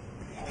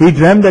 He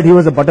dreamt that he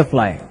was a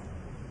butterfly.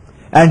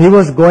 And he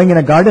was going in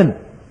a garden.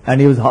 And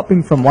he was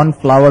hopping from one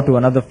flower to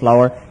another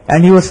flower.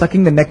 And he was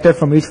sucking the nectar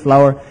from each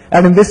flower.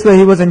 And in this way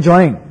he was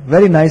enjoying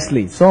very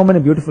nicely. So many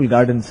beautiful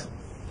gardens.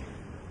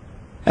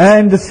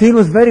 And the scene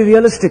was very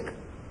realistic.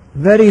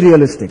 Very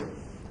realistic.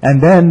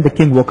 And then the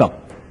king woke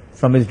up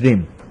from his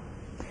dream.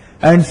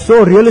 And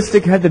so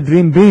realistic had the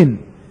dream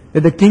been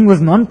that the king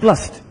was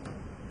nonplussed.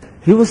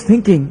 He was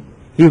thinking,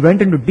 he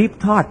went into deep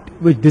thought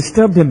which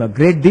disturbed him a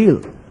great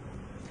deal.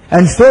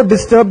 And so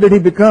disturbed did he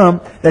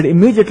become that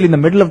immediately in the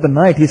middle of the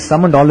night he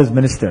summoned all his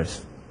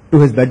ministers to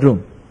his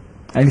bedroom.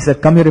 And he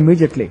said, come here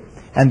immediately.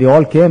 And they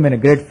all came in a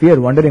great fear,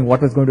 wondering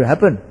what was going to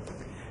happen.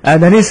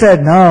 And then he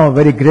said, now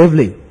very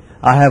gravely,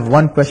 I have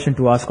one question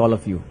to ask all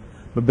of you.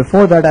 But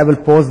before that I will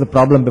pose the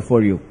problem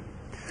before you.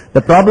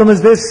 The problem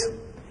is this.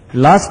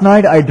 Last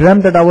night I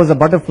dreamt that I was a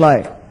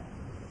butterfly.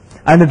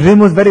 And the dream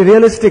was very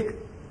realistic.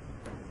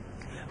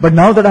 But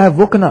now that I have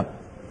woken up,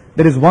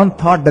 there is one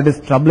thought that is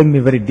troubling me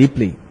very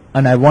deeply.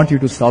 And I want you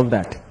to solve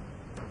that.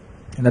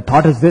 And the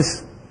thought is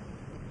this.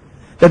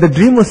 That the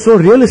dream was so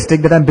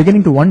realistic that I'm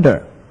beginning to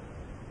wonder.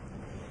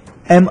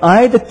 Am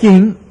I the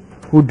king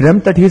who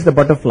dreamt that he is the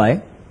butterfly?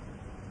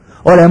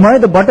 Or am I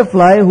the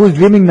butterfly who is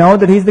dreaming now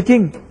that he is the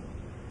king?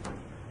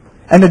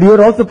 And that you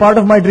are also part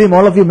of my dream,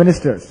 all of you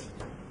ministers.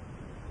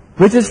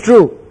 Which is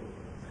true?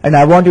 And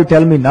I want you to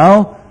tell me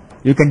now.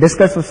 You can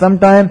discuss for some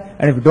time.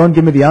 And if you don't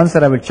give me the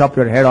answer, I will chop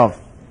your head off.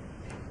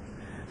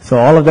 So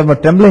all of them were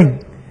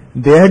trembling.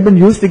 They had been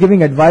used to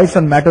giving advice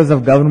on matters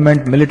of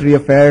government, military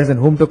affairs, and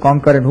whom to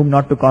conquer and whom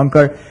not to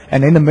conquer.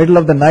 And in the middle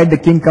of the night, the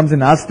king comes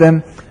and asks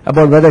them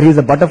about whether he's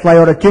a butterfly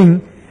or a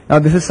king. Now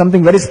this is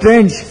something very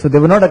strange. So they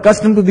were not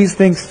accustomed to these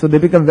things. So they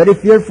become very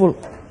fearful.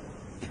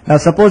 Now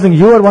supposing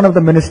you are one of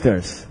the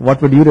ministers,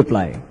 what would you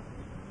reply?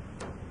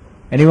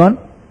 Anyone?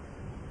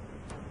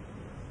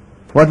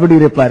 What would you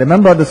reply?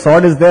 Remember, the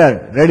sword is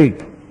there, ready.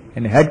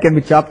 And the head can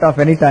be chopped off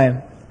any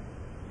time.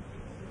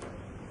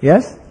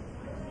 Yes?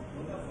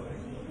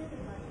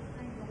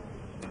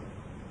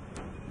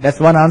 That's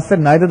one answer.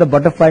 Neither the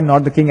butterfly nor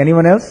the king.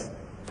 Anyone else?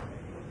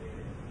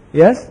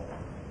 Yes?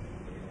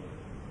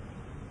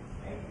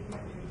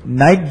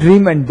 Night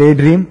dream and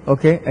daydream.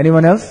 Okay.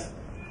 Anyone else?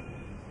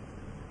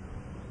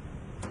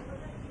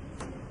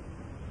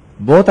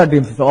 Both are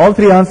dreams. So all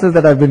three answers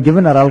that have been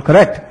given are all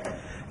correct.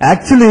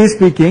 Actually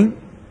speaking,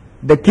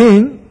 the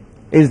king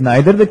is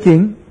neither the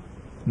king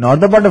nor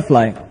the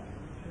butterfly.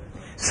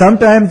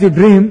 Sometimes you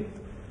dream,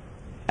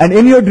 and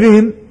in your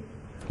dream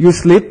you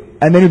sleep,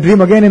 and then you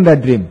dream again in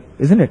that dream.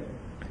 Isn't it?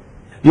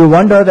 You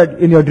wonder that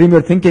in your dream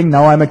you're thinking,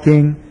 now I'm a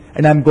king,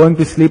 and I'm going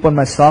to sleep on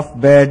my soft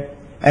bed,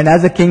 and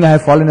as a king I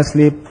have fallen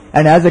asleep,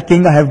 and as a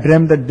king I have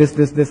dreamed that this,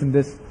 and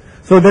this.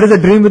 So there is a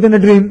dream within a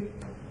dream.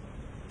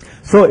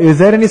 So is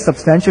there any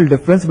substantial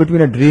difference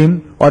between a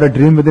dream or a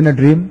dream within a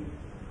dream?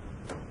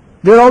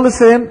 They're all the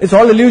same. It's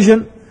all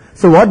illusion.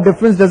 So what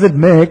difference does it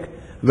make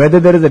whether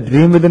there is a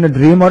dream within a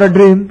dream or a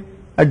dream?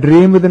 A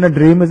dream within a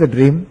dream is a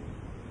dream.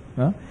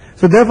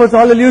 So therefore it's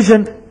all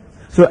illusion.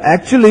 So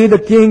actually the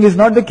king is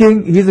not the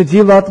king. He's the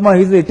Jivatma.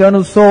 He's the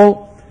eternal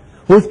soul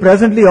who is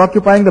presently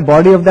occupying the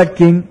body of that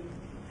king.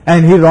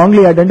 And he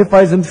wrongly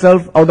identifies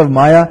himself out of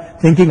Maya,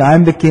 thinking I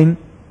am the king.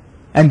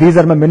 And these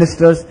are my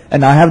ministers.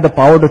 And I have the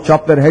power to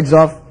chop their heads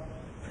off.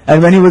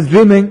 And when he was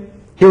dreaming,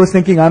 he was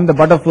thinking I am the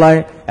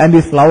butterfly. And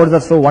these flowers are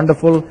so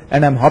wonderful.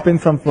 And I'm hopping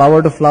from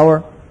flower to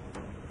flower.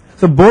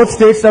 So both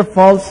states are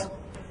false.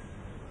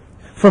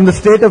 From the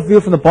state of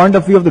view, from the point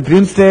of view of the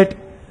dream state,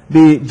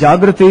 the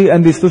Jagrati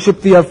and the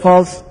Sushupti are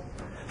false.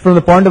 From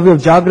the point of view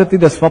of Jagrati,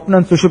 the Swapna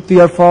and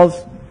Sushupti are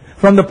false.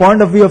 From the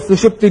point of view of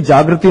Sushupti,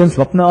 Jagrati and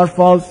Swapna are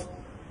false.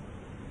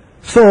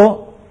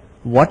 So,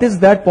 what is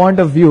that point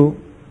of view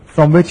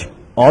from which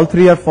all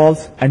three are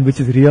false and which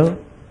is real?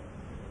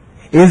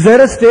 Is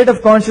there a state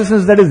of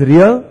consciousness that is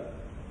real?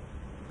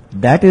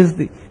 That is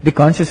the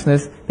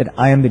consciousness that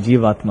I am the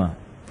Jivatma.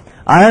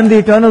 I am the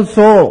eternal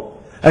soul.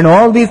 And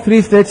all these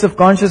three states of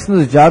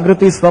consciousness,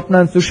 Jagrati,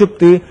 Swapna and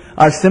Sushupti,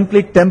 are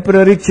simply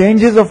temporary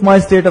changes of my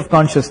state of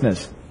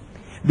consciousness.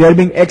 They are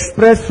being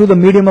expressed through the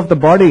medium of the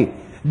body.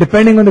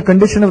 Depending on the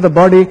condition of the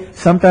body,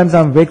 sometimes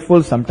I'm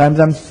wakeful, sometimes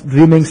I'm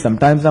dreaming,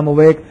 sometimes I'm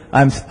awake,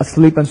 I'm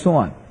asleep and so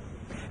on.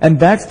 And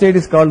that state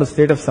is called the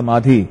state of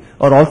Samadhi,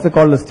 or also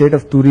called the state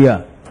of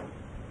Turiya.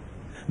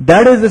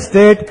 That is the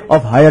state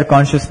of higher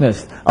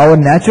consciousness, our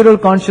natural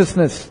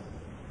consciousness.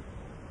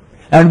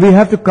 And we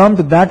have to come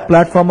to that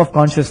platform of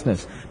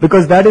consciousness,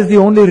 because that is the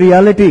only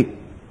reality.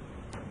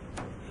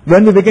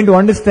 When we begin to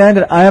understand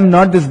that I am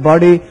not this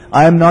body,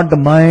 I am not the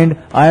mind,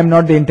 I am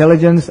not the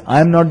intelligence, I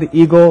am not the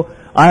ego,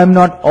 I am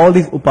not all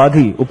these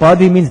upadhi.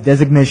 Upadhi means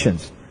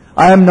designations.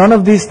 I am none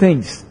of these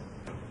things.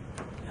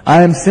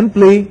 I am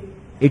simply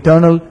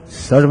eternal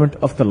servant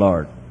of the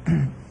Lord.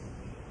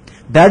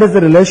 That is the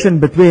relation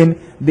between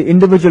the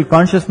individual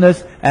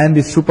consciousness and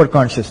the super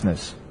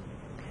consciousness.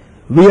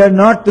 We are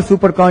not the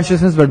super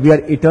consciousness, but we are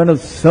eternal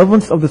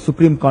servants of the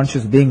Supreme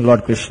Conscious Being,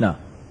 Lord Krishna.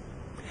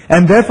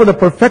 And therefore the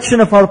perfection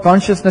of our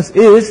consciousness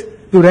is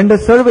to render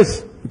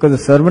service, because the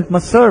servant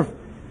must serve.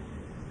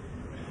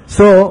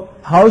 So,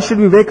 how should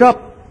we wake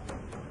up?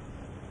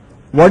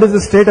 What is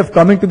the state of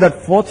coming to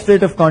that fourth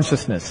state of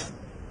consciousness?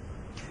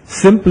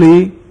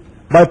 Simply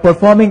by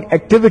performing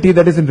activity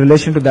that is in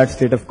relation to that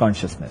state of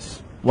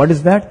consciousness. What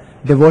is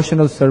that?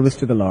 Devotional service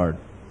to the Lord.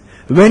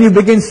 When you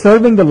begin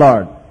serving the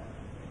Lord,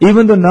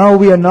 even though now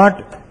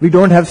we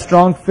don't have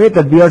strong faith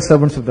that we are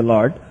servants of the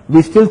Lord,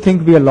 we still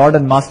think we are Lord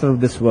and Master of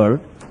this world.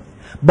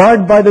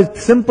 But by the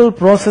simple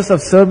process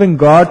of serving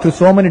God through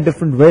so many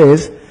different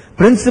ways,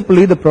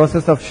 principally the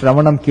process of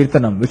Shravanam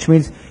Kirtanam, which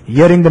means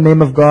hearing the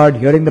name of God,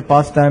 hearing the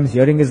pastimes,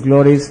 hearing His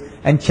glories,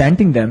 and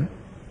chanting them,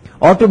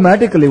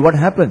 automatically what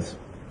happens?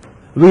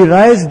 We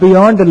rise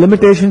beyond the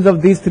limitations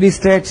of these three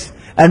states,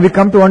 and we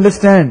come to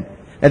understand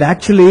that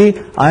actually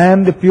I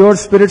am the pure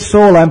spirit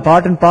soul, I am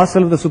part and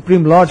parcel of the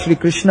Supreme Lord, Shri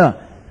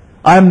Krishna.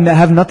 I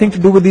have nothing to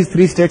do with these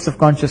three states of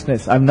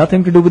consciousness. I have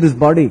nothing to do with this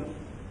body.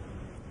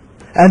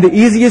 And the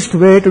easiest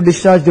way to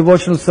discharge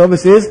devotional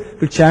service is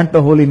to chant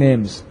the holy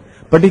names.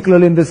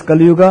 Particularly in this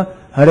Kali Yuga,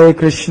 Hare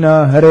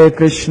Krishna,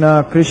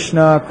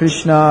 Krishna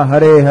Krishna,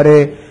 Hare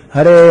Hare,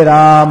 Hare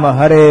Ram,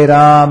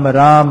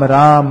 Ram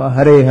Ram,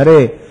 Hare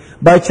Hare.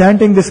 By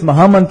chanting this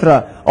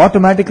Mahamantra,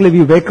 automatically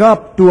we wake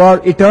up to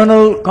our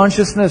eternal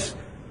consciousness.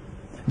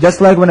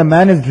 Just like when a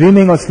man is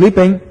dreaming or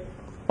sleeping,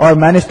 or a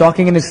man is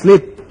talking in his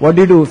sleep, what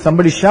do?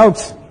 Somebody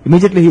shouts,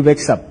 immediately he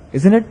wakes up,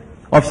 isn't it?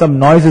 Or some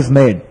noise is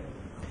made.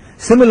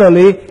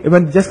 Similarly,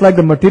 even just like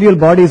the material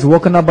body is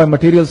woken up by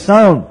material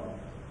sound,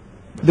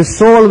 the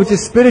soul which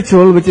is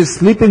spiritual, which is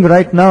sleeping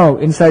right now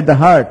inside the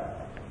heart,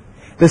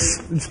 the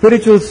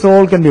spiritual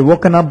soul can be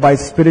woken up by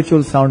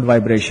spiritual sound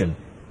vibration,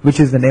 which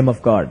is the name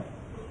of God.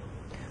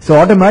 So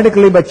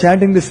automatically by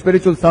chanting this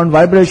spiritual sound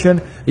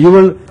vibration, you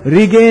will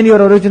regain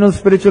your original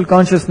spiritual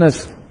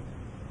consciousness.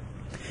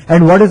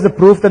 And what is the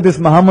proof that this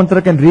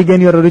Mahamantra can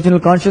regain your original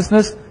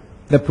consciousness?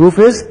 The proof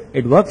is,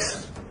 it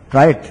works.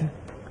 Try it.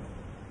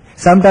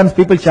 Sometimes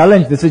people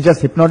challenge, this is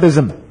just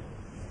hypnotism.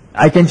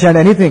 I can chant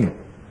anything.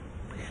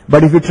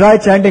 But if you try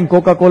chanting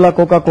Coca-Cola,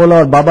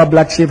 Coca-Cola, or Baba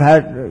Black Sheep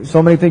had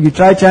so many things, you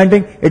try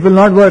chanting, it will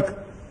not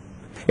work.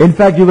 In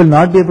fact, you will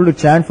not be able to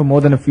chant for more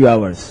than a few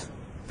hours.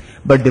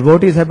 But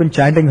devotees have been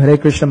chanting Hare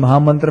Krishna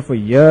Mahamantra for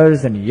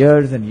years and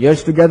years and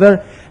years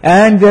together,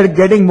 and they're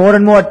getting more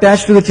and more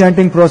attached to the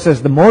chanting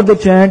process. The more they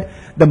chant,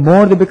 the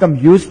more they become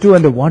used to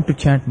and they want to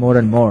chant more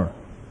and more.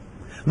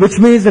 Which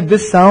means that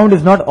this sound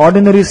is not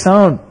ordinary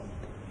sound.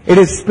 It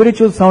is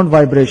spiritual sound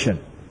vibration.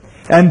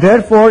 And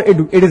therefore,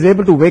 it is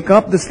able to wake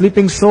up the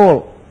sleeping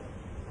soul.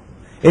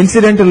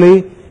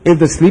 Incidentally, if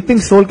the sleeping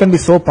soul can be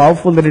so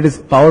powerful that it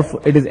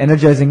is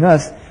energizing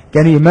us,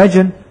 can you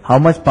imagine how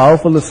much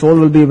powerful the soul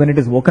will be when it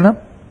is woken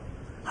up?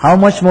 How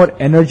much more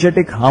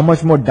energetic, how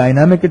much more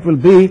dynamic it will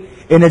be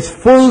in its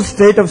full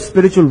state of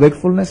spiritual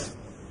wakefulness?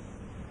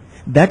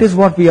 That is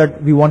what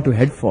we want to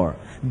head for.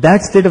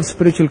 That state of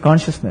spiritual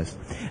consciousness.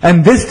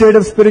 And this state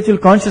of spiritual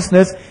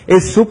consciousness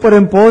is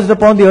superimposed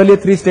upon the earlier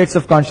three states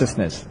of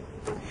consciousness.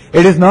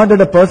 It is not that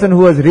a person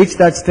who has reached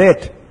that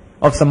state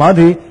of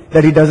samadhi,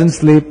 that he doesn't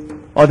sleep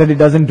or that he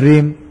doesn't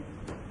dream.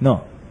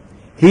 No.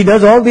 He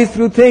does all these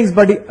three things,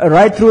 but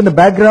right through in the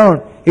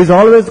background, he is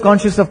always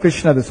conscious of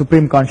Krishna, the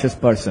supreme conscious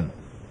person.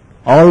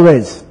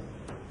 Always.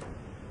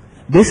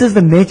 This is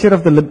the nature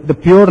of the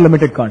pure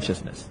limited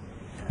consciousness.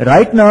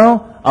 Right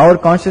now, our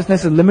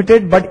consciousness is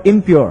limited but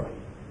impure.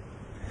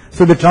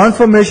 So the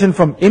transformation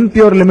from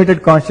impure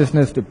limited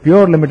consciousness to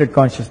pure limited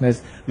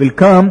consciousness will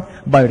come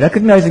by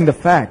recognizing the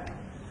fact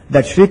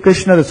that Sri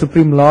Krishna, the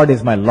Supreme Lord,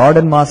 is my Lord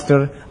and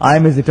Master, I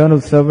am His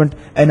eternal servant,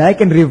 and I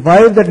can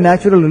revive that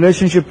natural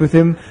relationship with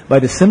Him by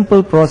the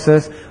simple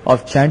process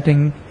of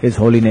chanting His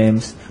holy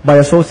names, by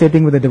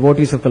associating with the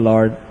devotees of the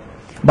Lord,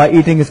 by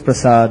eating His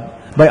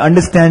prasad, by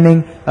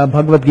understanding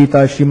Bhagavad Gita,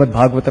 Srimad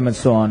Bhagavatam and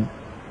so on.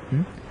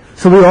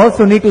 So we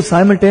also need to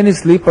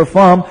simultaneously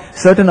perform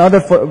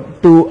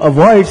to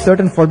avoid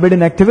certain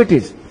forbidden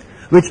activities,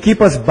 which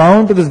keep us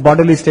bound to this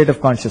bodily state of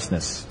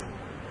consciousness.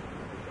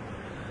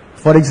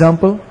 For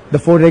example, the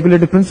four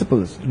regulative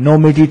principles: no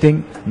meat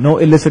eating, no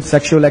illicit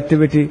sexual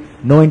activity,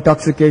 no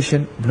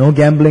intoxication, no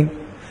gambling.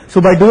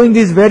 So by doing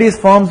these various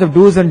forms of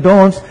do's and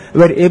don'ts,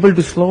 we are able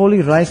to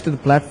slowly rise to the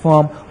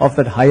platform of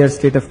that higher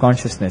state of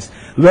consciousness,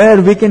 where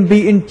we can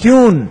be in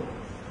tune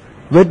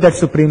with that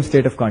supreme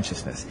state of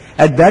consciousness.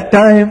 At that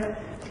time,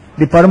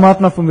 the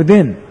Paramatma from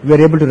within, we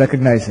are able to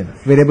recognize Him,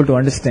 we are able to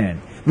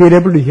understand, we are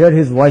able to hear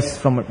His voice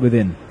from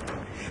within.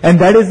 And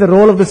that is the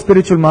role of the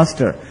spiritual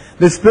master.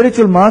 The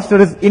spiritual master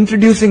is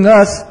introducing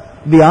us,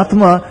 the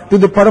Atma, to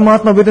the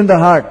Paramatma within the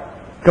heart.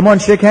 Come on,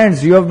 shake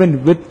hands. You have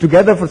been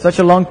together for such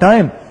a long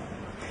time.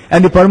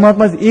 And the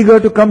Paramatma is eager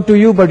to come to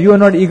you, but you are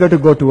not eager to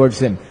go towards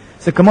Him.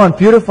 So come on,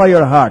 purify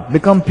your heart,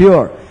 become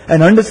pure,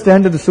 and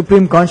understand that the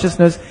Supreme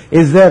Consciousness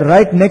is there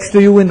right next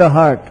to you in the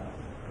heart.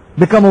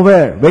 Become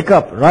aware, wake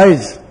up,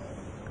 rise.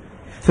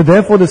 So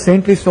therefore the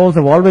saintly souls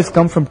have always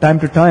come from time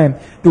to time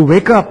to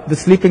wake up the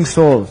sleeping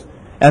souls.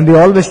 And they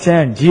always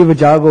chant, Jiva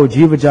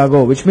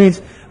Jago, which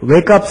means,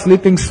 wake up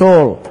sleeping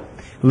soul.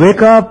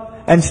 Wake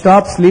up and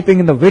stop sleeping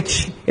in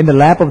the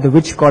lap of the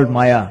witch called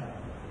Maya.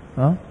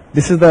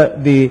 This is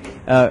the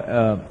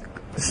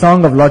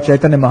song of Lord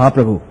Chaitanya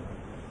Mahaprabhu.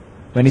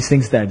 When he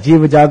sings that,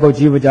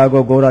 Jiva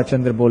Jago, Gora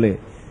Chandra Bole.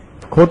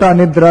 Khota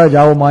Nidra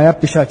Jao Maya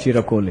Pisha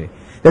Chira Kole.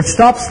 That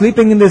stop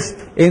sleeping in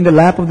the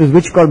lap of this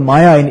witch called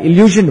Maya, in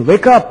illusion.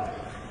 Wake up.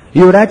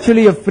 You are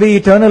actually a free,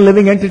 eternal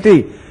living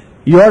entity.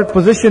 Your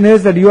position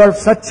is that you are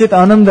Satchit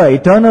Ananda,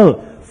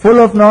 eternal,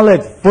 full of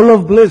knowledge, full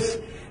of bliss.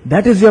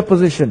 That is your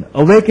position.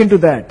 Awaken to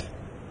that.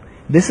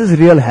 This is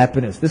real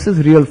happiness. This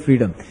is real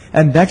freedom.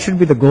 And that should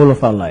be the goal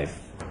of our life.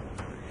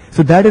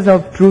 So that is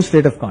our true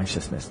state of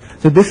consciousness.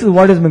 So this is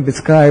what has been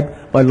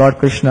described by Lord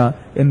Krishna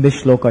in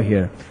this shloka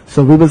here.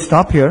 So we will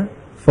stop here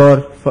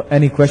for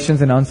any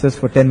questions and answers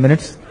for 10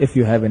 minutes, if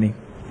you have any.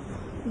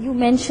 You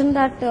mentioned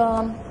that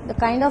the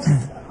kind of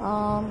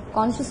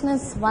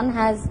consciousness one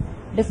has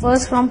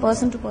differs from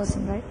person to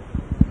person, right?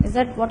 Is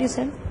that what you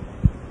said?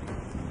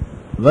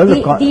 Well,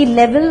 the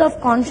level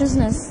of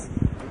consciousness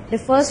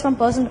differs from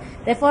person.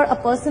 Therefore, a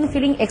person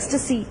feeling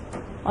ecstasy,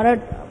 or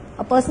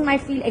a person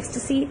might feel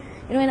ecstasy,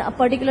 in a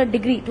particular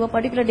degree, to a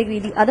particular degree.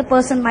 The other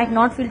person might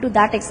not feel to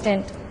that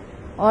extent.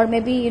 Or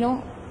maybe,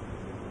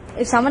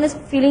 if someone is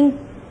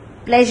feeling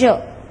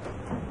pleasure,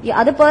 the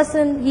other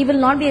person, he will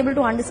not be able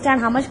to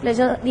understand how much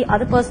pleasure the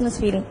other person is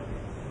feeling.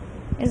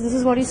 This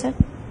is what you said?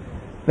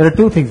 There are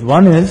two things.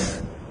 One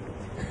is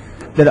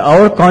that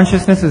our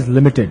consciousness is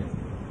limited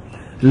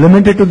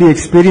to the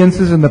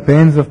experiences and the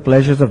pains of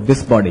pleasures of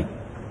this body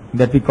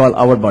that we call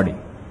our body.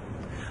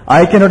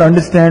 I cannot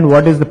understand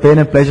what is the pain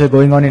and pleasure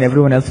going on in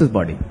everyone else's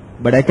body,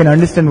 but I can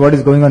understand what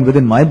is going on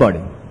within my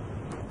body.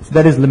 So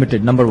that is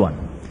limited, number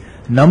one.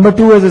 Number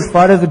two is, as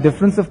far as the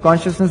difference of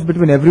consciousness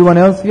between everyone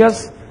else,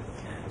 yes,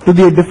 to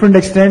the different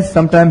extent,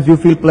 sometimes you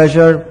feel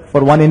pleasure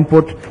for one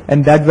input,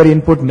 and that very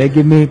input may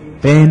give me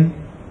pain.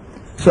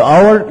 So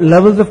our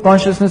levels of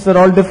consciousness are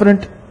all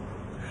different.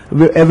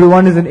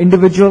 Everyone is an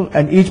individual,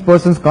 and each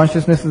person's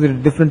consciousness is at a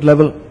different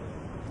level.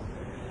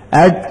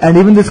 And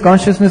even this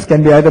consciousness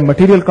can be either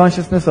material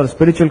consciousness or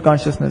spiritual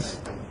consciousness.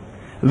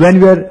 When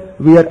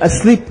we are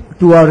asleep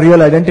to our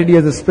real identity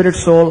as a spirit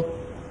soul,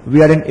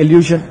 we are in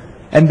illusion,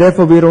 and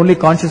therefore we are only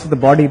conscious of the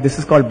body. This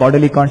is called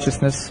bodily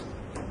consciousness.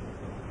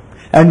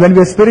 And when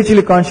we are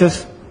spiritually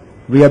conscious,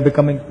 we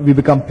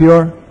become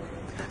pure.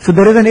 So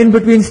there is an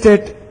in-between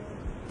state.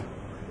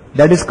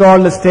 That is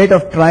called the state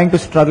of trying to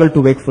struggle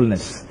to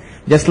wakefulness.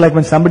 Just like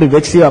when somebody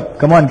wakes you up,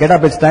 come on, get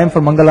up, it's time for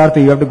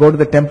Mangalarti, you have to go to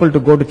the temple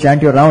to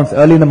chant your rounds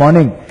early in the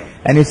morning.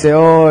 And you say,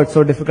 oh, it's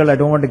so difficult, I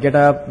don't want to get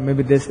up,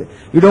 maybe this.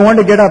 You don't want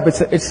to get up,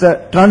 it's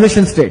a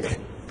transition state.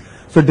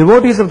 So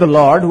devotees of the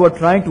Lord who are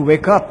trying to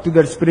wake up to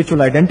their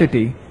spiritual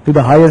identity, to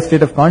the higher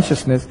state of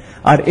consciousness,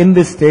 are in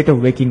this state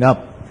of waking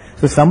up.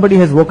 So somebody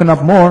has woken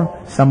up more,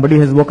 somebody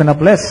has woken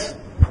up less.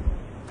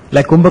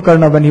 Like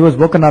Kumbhakarna, when he was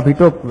woken up, he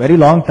took very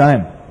long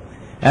time.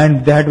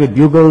 And they had with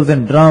bugles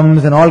and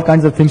drums and all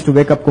kinds of things to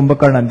wake up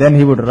Kumbhakarna, and then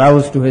he would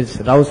rouse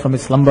from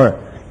his slumber.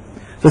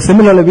 So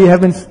similarly, we have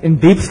been in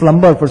deep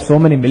slumber for so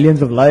many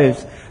millions of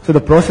lives. So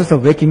the process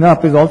of waking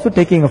up is also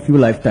taking a few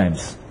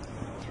lifetimes.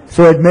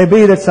 So it may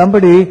be that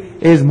somebody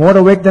is more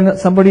awake than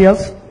somebody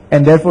else,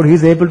 and therefore he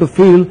is able to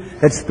feel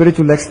that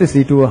spiritual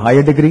ecstasy to a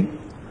higher degree.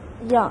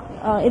 Yeah,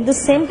 in the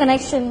same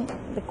connection,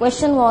 the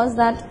question was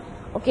that,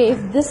 okay,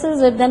 if this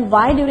is it, then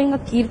why during a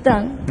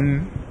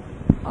kirtan,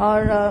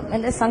 or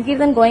when there's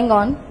Sankirtan going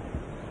on,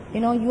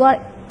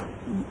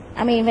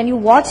 when you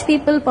watch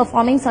people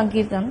performing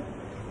Sankirtan,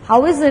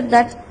 how is it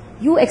that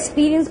you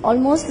experience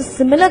almost a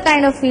similar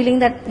kind of feeling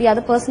that the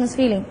other person is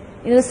feeling?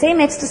 The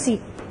same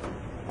ecstasy,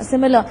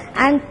 similar.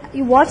 And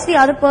you watch the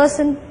other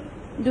person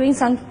doing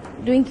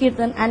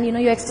Kirtan, and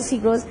your ecstasy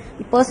grows.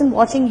 The person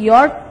watching you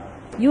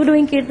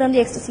doing Kirtan, the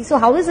ecstasy. So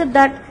how is it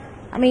that,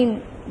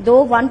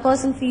 though one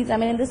person feels,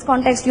 in this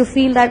context you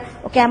feel that,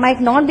 okay, I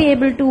might not be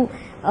able to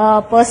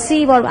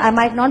perceive, or I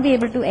might not be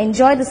able to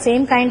enjoy the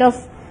same kind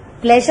of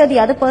pleasure the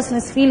other person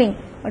is feeling.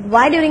 But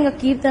why during a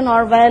kirtan,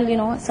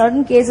 or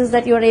certain cases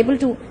that you are able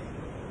to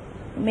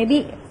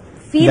maybe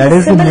feel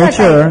the similar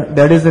type?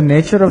 That is the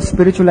nature of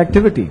spiritual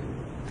activity.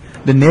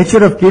 The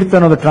nature of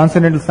kirtan or the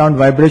transcendental sound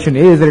vibration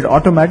is that it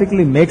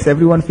automatically makes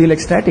everyone feel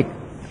ecstatic.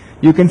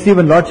 You can see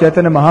when Lord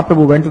Chaitanya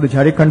Mahaprabhu went to the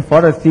Jharkhand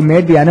forest, he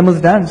made the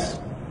animals dance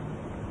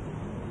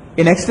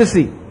in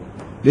ecstasy.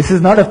 This is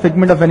not a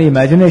figment of any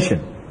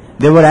imagination.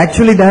 They were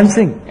actually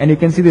dancing, and you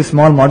can see the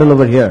small model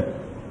over here.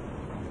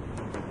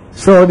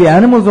 So the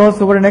animals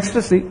also were in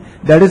ecstasy.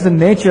 That is the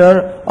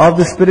nature of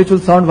the spiritual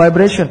sound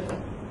vibration.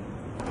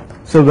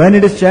 So when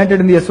it is chanted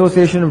in the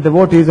association of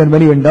devotees, and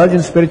when you indulge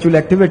in spiritual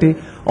activity,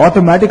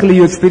 automatically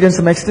you experience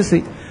some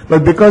ecstasy.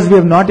 But because we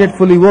have not yet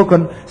fully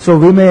woken, so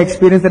we may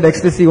experience that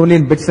ecstasy only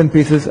in bits and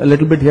pieces, a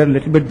little bit here, a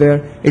little bit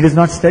there. It is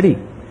not steady.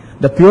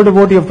 The pure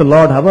devotee of the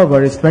Lord,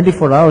 however, is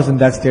 24 hours in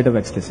that state of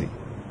ecstasy.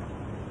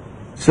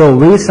 So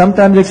we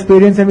sometimes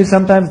experience and we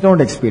sometimes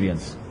don't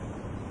experience.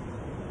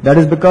 That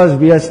is because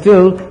we are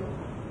still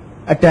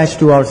attached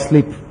to our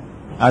sleep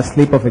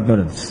of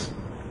ignorance.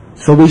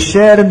 So we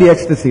share in the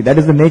ecstasy. That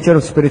is the nature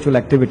of spiritual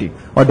activity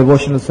or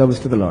devotional service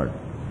to the Lord.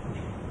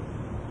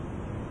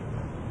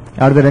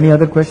 Are there any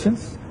other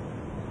questions?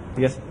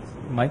 Yes,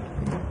 Mike?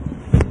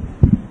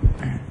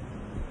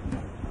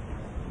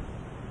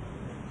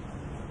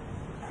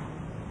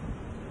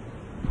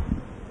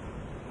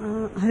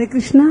 Hare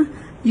Krishna.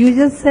 You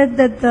just said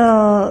that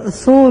the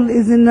soul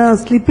is in a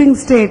sleeping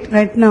state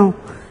right now,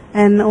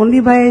 and only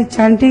by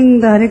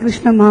chanting the Hare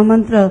Krishna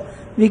Mahamantra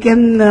we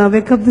can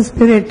wake up the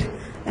spirit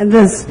and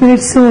the spirit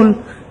soul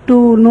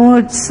to know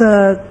its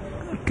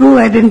true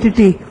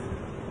identity.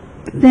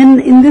 Then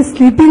in this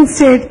sleeping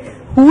state,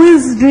 who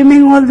is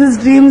dreaming all these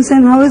dreams,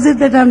 and how is it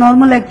that our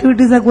normal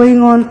activities are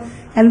going on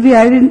and we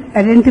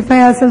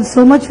identify ourselves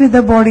so much with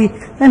the body?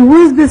 Then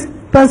who is this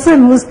person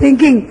who is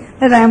thinking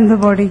that I am the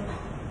body?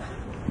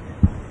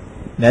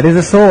 That is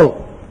the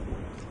soul.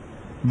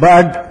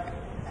 But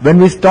when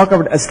we talk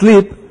about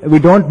asleep, we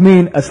don't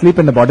mean asleep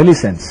in the bodily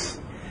sense.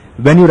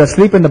 When you're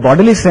asleep in the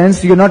bodily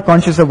sense, you're not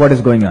conscious of what is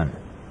going on.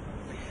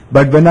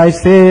 But when I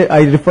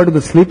refer to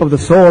the sleep of the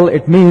soul,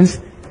 it means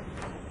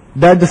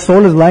that the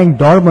soul is lying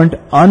dormant,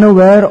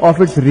 unaware of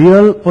its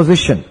real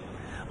position,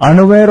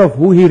 unaware of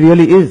who he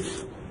really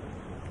is.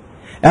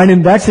 And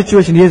in that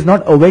situation, he is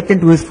not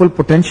awakened to his full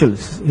potential,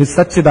 his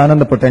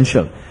Satchidananda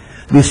potential.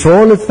 The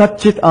soul is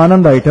Satchit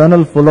Ananda,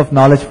 eternal, full of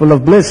knowledge, full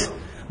of bliss.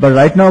 But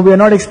right now we are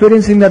not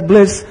experiencing that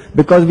bliss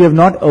because we have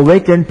not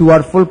awakened to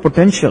our full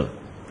potential.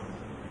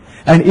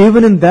 And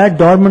even in that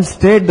dormant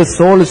state, the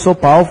soul is so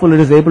powerful, it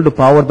is able to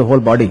power the whole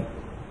body.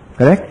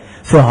 Correct?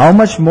 So how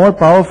much more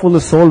powerful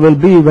the soul will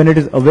be when it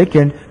is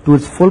awakened to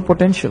its full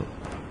potential.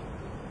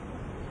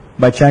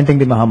 by chanting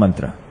the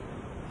Mahamantra.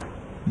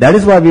 That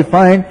is why we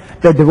find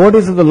that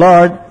devotees of the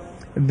Lord,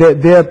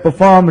 they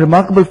perform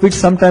remarkable feats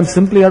sometimes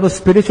simply out of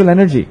spiritual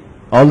energy.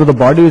 Although the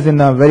body is in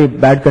a very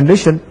bad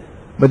condition,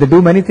 but they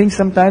do many things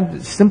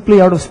sometimes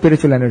simply out of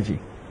spiritual energy.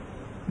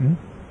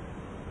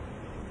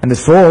 And the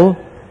soul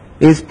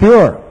is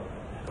pure.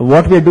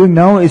 What we are doing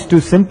now is to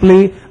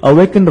simply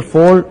awaken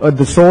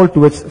the soul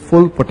to its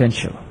full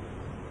potential.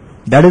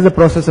 That is the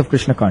process of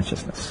Krishna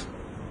consciousness.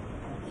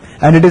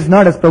 And it is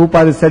not, as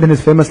Prabhupada said in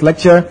his famous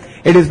lecture,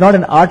 it is not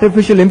an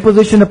artificial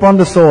imposition upon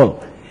the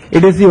soul.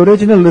 It is the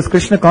original, this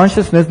Krishna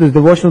consciousness, this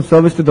devotional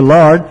service to the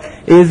Lord,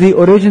 is the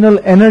original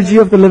energy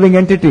of the living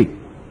entity.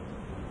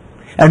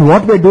 And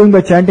what we are doing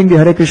by chanting the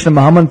Hare Krishna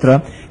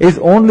Mahamantra is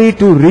only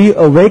to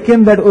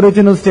reawaken that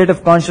original state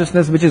of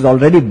consciousness which is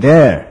already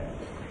there.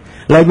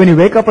 Like when you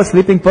wake up a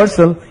sleeping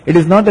person, it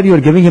is not that you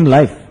are giving him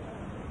life.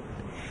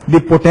 The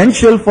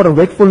potential for a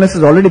wakefulness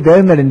is already there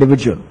in that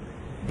individual.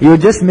 You are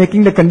just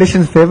making the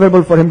conditions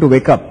favorable for him to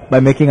wake up by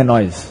making a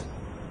noise.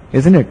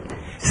 Isn't it?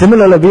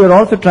 Similarly, we are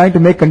also trying to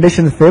make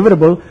conditions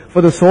favorable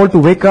for the soul to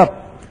wake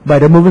up by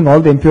removing all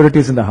the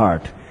impurities in the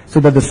heart, so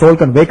that the soul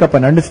can wake up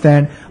and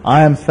understand,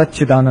 I am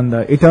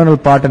Satchidananda, eternal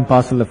part and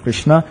parcel of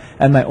Krishna,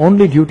 and my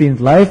only duty in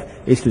life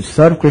is to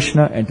serve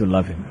Krishna and to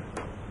love him.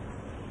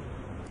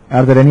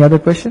 Are there any other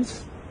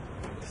questions?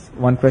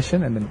 One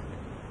question and then...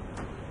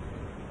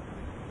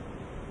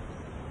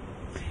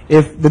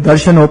 If the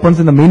darshan opens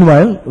in the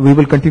meanwhile, we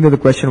will continue the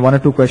question, one or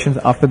two questions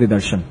after the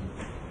darshan.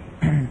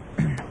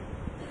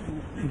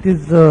 It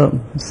is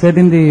said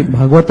in the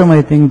Bhagavatam,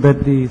 I think,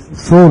 that the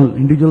soul,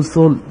 individual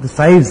soul, the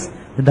size,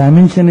 the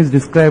dimension is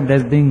described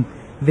as being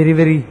very,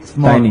 very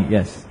small. Tiny,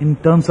 yes. In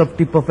terms of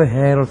tip of a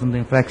hair or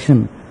something,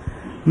 fraction.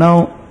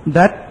 Now,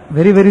 that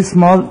very, very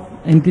small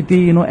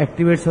entity,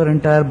 activates our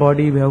entire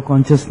body. We have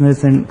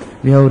consciousness and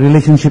we have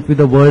relationship with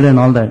the world and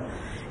all that.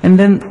 And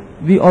then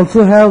we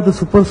also have the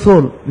super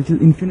soul, which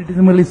is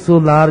infinitesimally so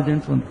large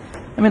and so on.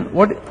 I mean,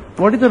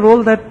 what is the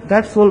role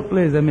that soul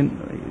plays? I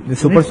mean, the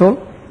super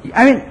soul?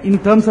 I mean,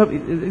 in terms of,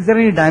 is there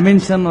any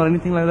dimension or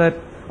anything like that?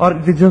 Or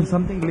is it just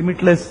something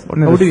limitless?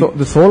 No,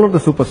 the soul or the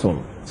super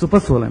soul? Super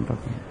soul, I'm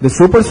talking. The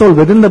super soul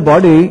within the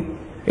body,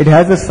 it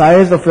has the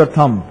size of your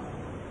thumb.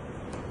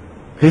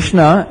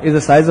 Krishna is the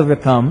size of your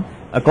thumb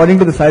according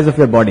to the size of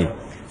your body.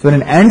 So in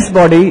an ant's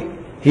body,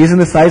 he is in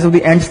the size of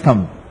the ant's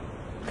thumb.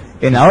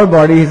 In our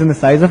body, he is in the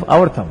size of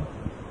our thumb.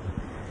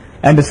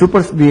 And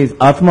the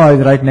Atma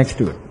is right next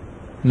to it,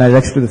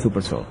 next to the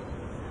super soul.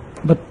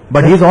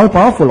 But he is all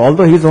powerful,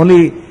 although he is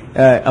only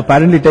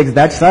apparently takes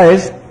that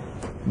size,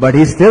 but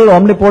he is still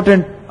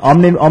omnipotent,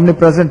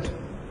 omnipresent,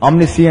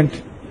 omniscient.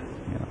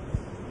 Yeah.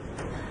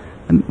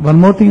 And one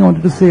more thing I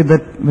wanted to say,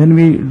 that when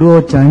we do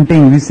our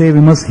chanting, we say we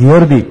must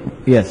hear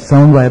the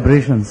sound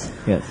vibrations.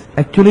 Yes.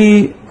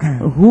 Actually,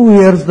 who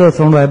hears the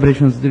sound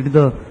vibrations? Did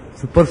the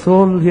super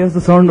soul hears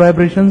the sound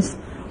vibrations,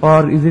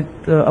 or is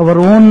it our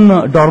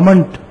own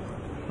dormant,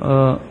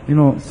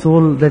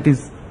 soul that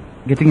is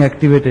getting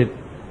activated?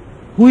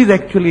 Who is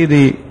actually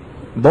the...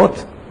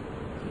 Both.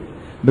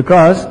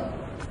 Because,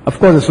 of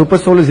course, the super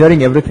soul is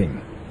hearing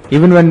everything.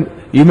 Even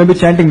when you may be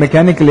chanting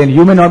mechanically and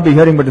you may not be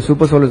hearing, but the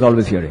super soul is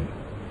always hearing.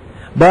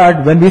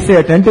 But when we say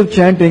attentive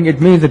chanting, it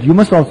means that you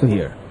must also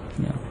hear.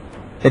 Yeah.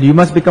 That you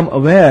must become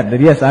aware that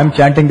yes, I am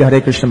chanting the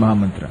Hare Krishna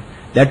Mahamantra.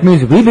 That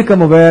means we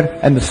become aware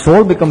and the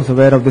soul becomes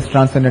aware of this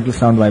transcendental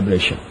sound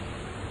vibration.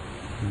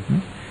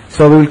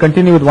 So we will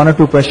continue with one or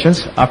two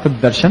questions after the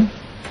darshan,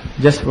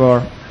 just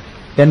for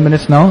 10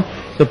 minutes now.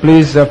 So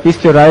please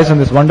feast your eyes on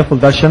this wonderful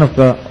darshan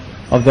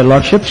of the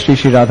Lordship, Shri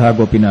Shri Radha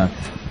Gopinath.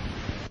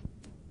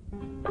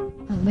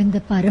 When the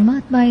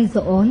Paramatma is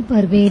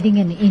all-pervading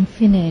and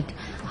infinite,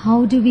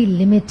 how do we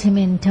limit him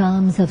in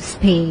terms of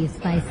space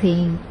by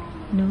saying,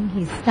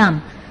 he's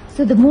thumb?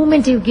 So the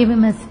moment you give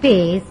him a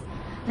space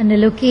and a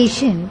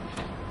location,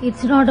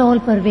 it's not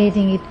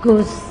all-pervading, it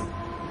goes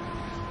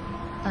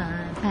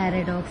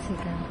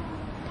paradoxical.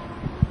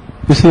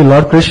 You see,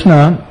 Lord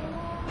Krishna,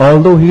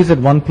 although he is at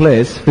one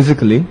place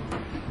physically,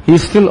 he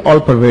is still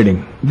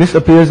all-pervading. This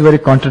appears very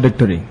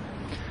contradictory.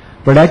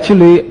 But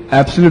actually,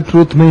 absolute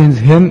truth means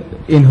him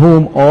in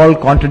whom all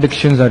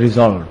contradictions are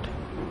resolved.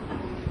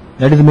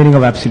 That is the meaning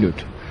of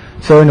absolute.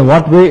 So in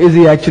what way is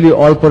he actually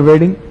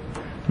all-pervading?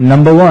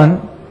 Number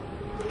one,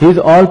 he is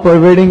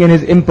all-pervading in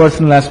his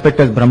impersonal aspect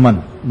as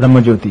Brahman,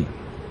 Brahma-Jyoti.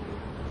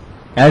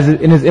 As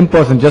in his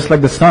impersonal, just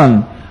like the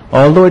sun,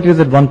 although it is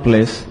at one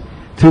place,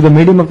 through the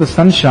medium of the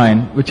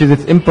sunshine, which is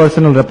its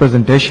impersonal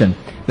representation,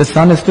 the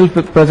sun is still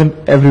present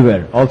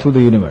everywhere, all through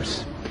the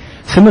universe.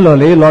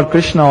 Similarly, Lord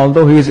Krishna,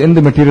 although he is in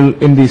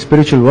the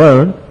spiritual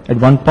world, at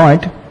one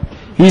point,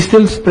 he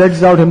still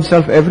spreads out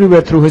himself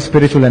everywhere through his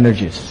spiritual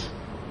energies.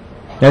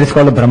 That is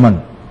called a Brahman,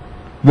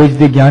 which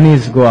the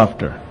Jnanis go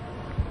after.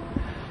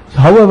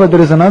 However,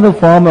 there is another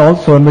form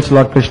also in which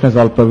Lord Krishna is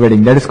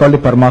all-pervading. That is called the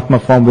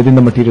Paramatma form within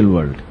the material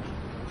world.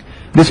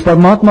 This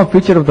Paramatma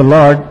feature of the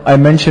Lord, I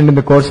mentioned in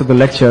the course of the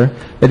lecture,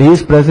 that he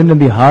is present in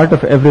the heart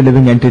of every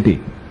living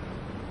entity.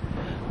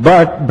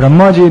 But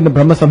Brahmaji in the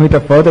Brahma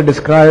Samhita further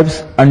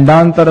describes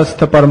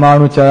Andantarastha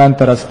Parmanu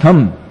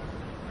Chayantarastham.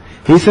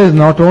 He says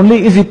not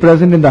only is he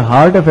present in the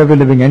heart of every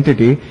living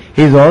entity,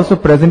 he is also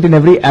present in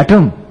every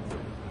atom.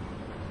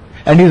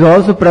 And he is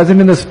also present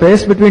in the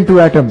space between two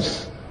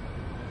atoms.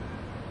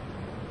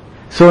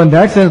 So in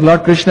that sense,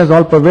 Lord Krishna is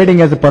all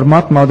pervading as a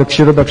Paramatma, the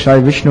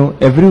Kshirodakshai Vishnu,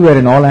 everywhere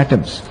in all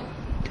atoms.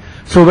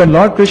 So when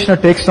Lord Krishna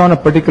takes on a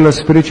particular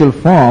spiritual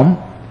form,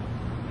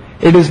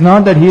 it is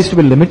not that he is to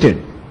be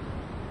limited.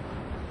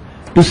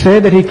 To say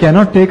that he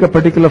cannot take a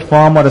particular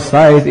form or a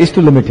size is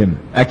to limit him,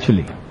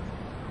 actually.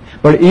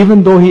 But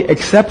even though he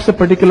accepts a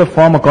particular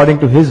form according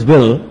to his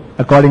will,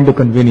 according to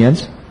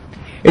convenience,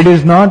 it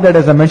is not that,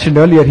 as I mentioned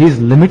earlier, he is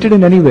limited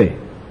in any way.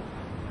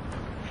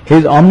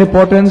 His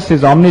omnipotence,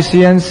 his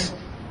omniscience,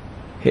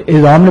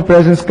 his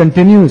omnipresence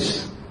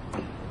continues.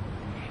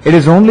 It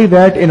is only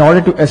that in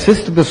order to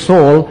assist the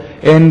soul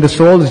in the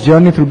soul's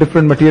journey through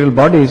different material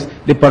bodies,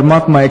 the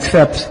Paramatma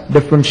accepts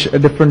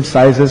different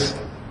sizes,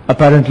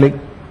 apparently.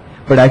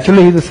 But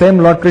actually he is the same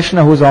Lord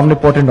Krishna who is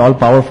omnipotent,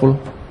 all-powerful.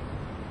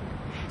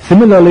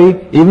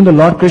 Similarly, even the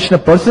Lord Krishna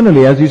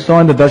personally, as you saw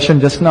in the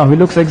darshan just now, he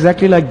looks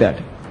exactly like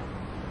that.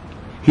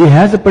 He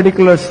has a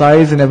particular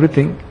size and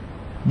everything,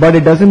 but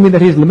it doesn't mean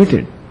that he is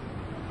limited.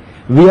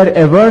 We are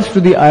averse to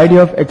the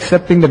idea of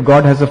accepting that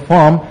God has a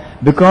form,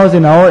 because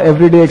in our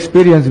everyday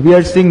experience we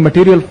are seeing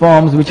material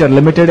forms which are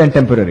limited and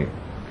temporary,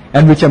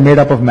 and which are made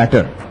up of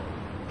matter,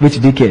 which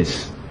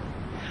decays.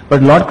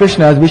 But Lord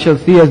Krishna, as we shall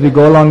see as we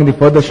go along in the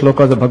further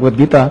shlokas of Bhagavad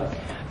Gita,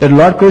 that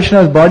Lord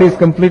Krishna's body is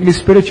completely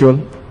spiritual,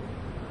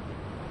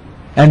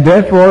 and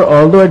therefore,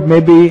 although it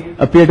may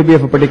appear to be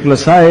of a particular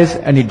size,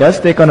 and he does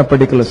take on a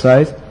particular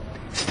size,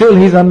 still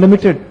he is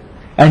unlimited,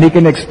 and he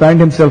can expand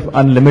himself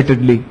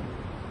unlimitedly.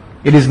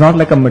 It is not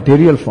like a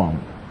material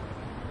form.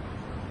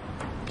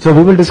 So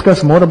we will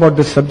discuss more about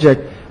this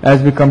subject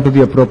as we come to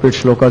the appropriate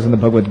shlokas in the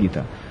Bhagavad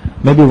Gita.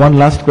 Maybe one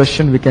last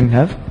question we can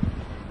have.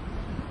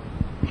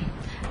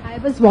 I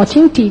was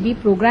watching TV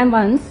program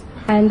once,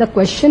 and the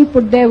question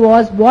put there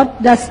was,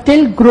 what does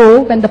still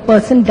grow when the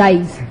person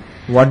dies?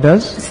 What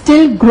does?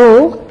 Still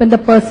grow when the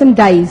person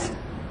dies.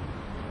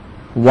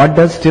 What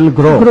does still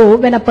grow? Grow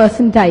when a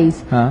person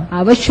dies. Huh?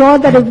 I was sure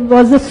that it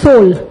was the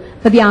soul,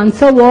 but the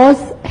answer was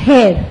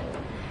hair.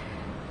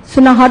 So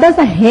now how does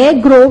the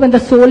hair grow when the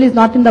soul is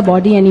not in the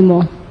body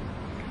anymore?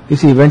 You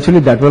see, eventually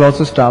that will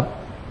also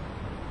stop.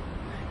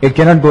 It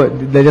cannot go,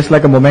 they're just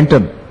like a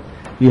momentum.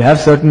 You have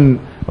certain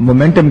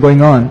momentum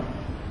going on.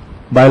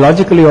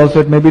 Biologically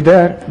also it may be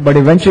there, but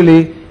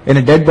eventually in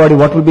a dead body,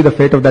 what will be the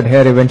fate of that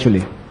hair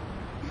eventually?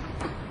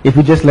 If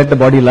you just let the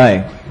body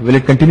lie, will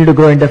it continue to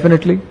grow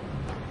indefinitely?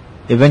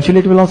 Eventually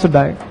it will also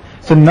die.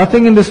 So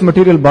nothing in this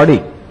material body,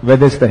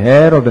 whether it's the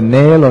hair or the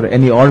nail or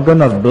any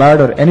organ or blood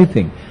or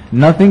anything,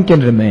 nothing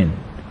can remain.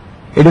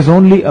 It is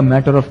only a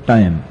matter of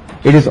time.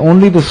 It is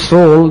only the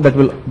soul that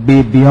will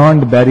be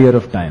beyond the barrier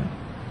of time.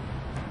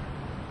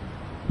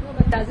 No,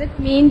 but does it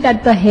mean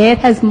that the hair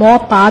has more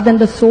power than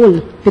the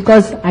soul?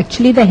 Because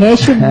actually the hair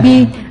should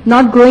be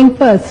not growing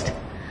first.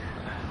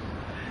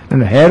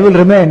 And the hair will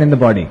remain in the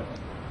body.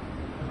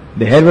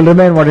 The hair will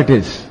remain what it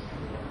is.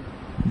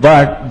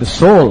 But the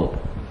soul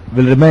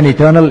will remain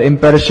eternal,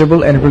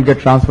 imperishable, and it will get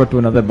transferred to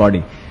another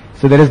body.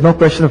 So there is no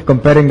question of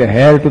comparing the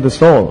hair to the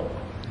soul.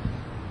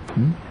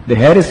 The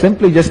hair is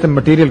simply just a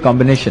material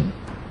combination.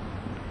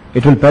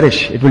 It will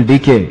perish, it will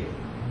decay.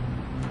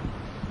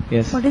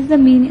 Yes. What is the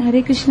meaning,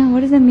 Hare Krishna,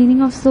 what is the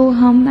meaning of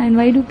Soham, and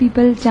why do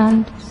people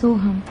chant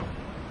Soham?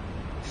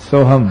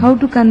 Soham. How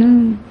to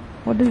convey,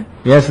 what is?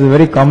 Yes, it's a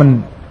very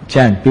common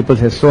chant. People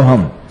say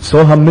Soham.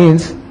 Soham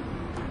means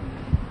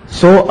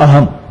So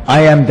Aham,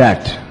 I am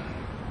that.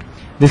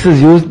 This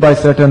is used by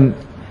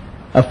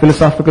a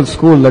philosophical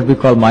school that we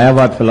call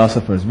Mayavad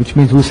philosophers, which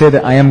means who say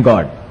that I am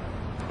God.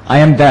 I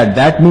am that.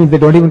 That means they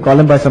don't even call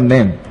him by some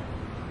name.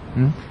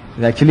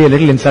 It's actually a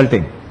little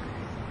insulting.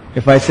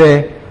 If I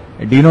say,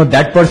 do you know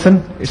that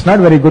person? It's not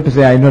very good to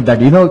say I know that.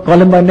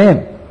 Call him by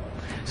name.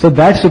 So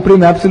that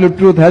Supreme Absolute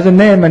Truth has a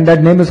name, and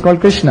that name is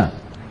called Krishna.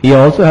 He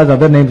also has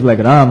other names like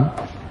Ram.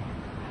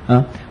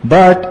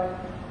 But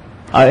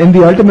in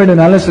the ultimate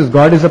analysis,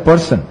 God is a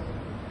person.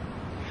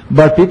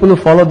 But people who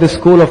follow this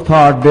school of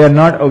thought, they are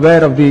not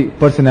aware of the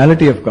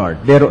personality of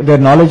God. Their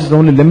knowledge is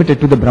only limited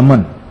to the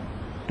Brahman,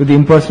 to the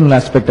impersonal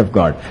aspect of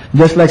God.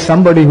 Just like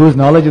somebody whose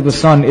knowledge of the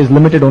sun is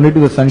limited only to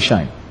the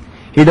sunshine.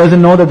 He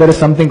doesn't know that there is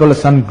something called a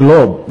sun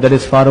globe that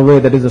is far away,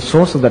 that is the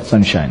source of that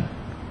sunshine.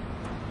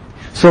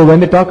 So when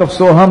they talk of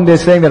Soham, they're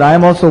saying that I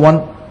am also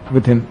one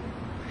with him.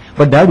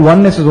 But that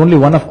oneness is only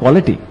one of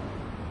quality.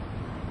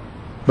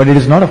 But it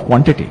is not of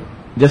quantity.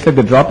 Just like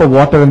the drop of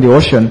water in the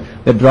ocean,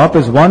 the drop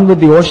is one with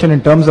the ocean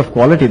in terms of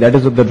quality. That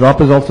is, the drop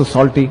is also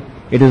salty,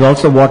 it is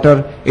also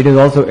water, it is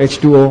also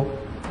H2O,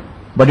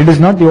 but it is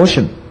not the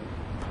ocean.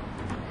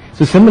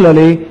 So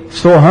similarly,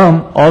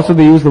 Soham, also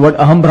they use the word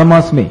Aham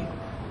Brahmasmi.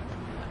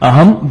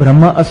 Aham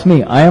Brahma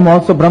Asmi, I am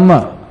also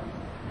Brahma.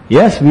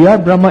 Yes, we are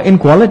Brahma in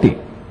quality.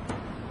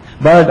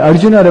 But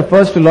Arjuna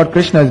refers to Lord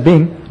Krishna as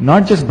being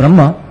not just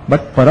Brahma,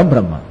 but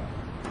Parabrahma.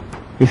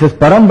 He says,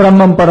 Param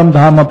Brahmam Param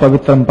Dhamma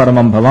Pavitram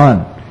Paramam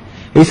Bhavan.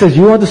 He says,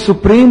 you are the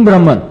supreme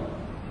Brahman.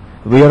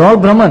 We are all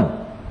Brahman.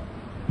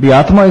 The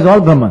Atma is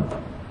all Brahman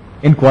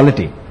in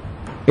quality.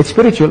 It's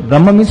spiritual.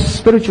 Brahman means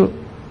spiritual.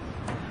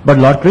 But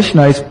Lord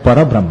Krishna is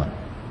Para Brahman,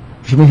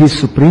 which means He is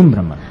supreme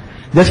Brahman.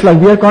 Just like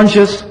we are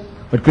conscious,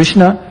 but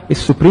Krishna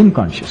is supreme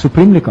conscious,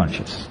 supremely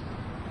conscious.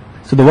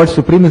 So the word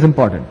supreme is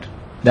important.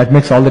 That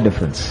makes all the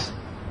difference.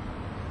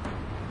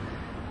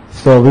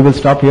 So we will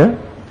stop here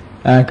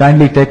and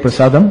kindly take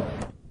prasadam.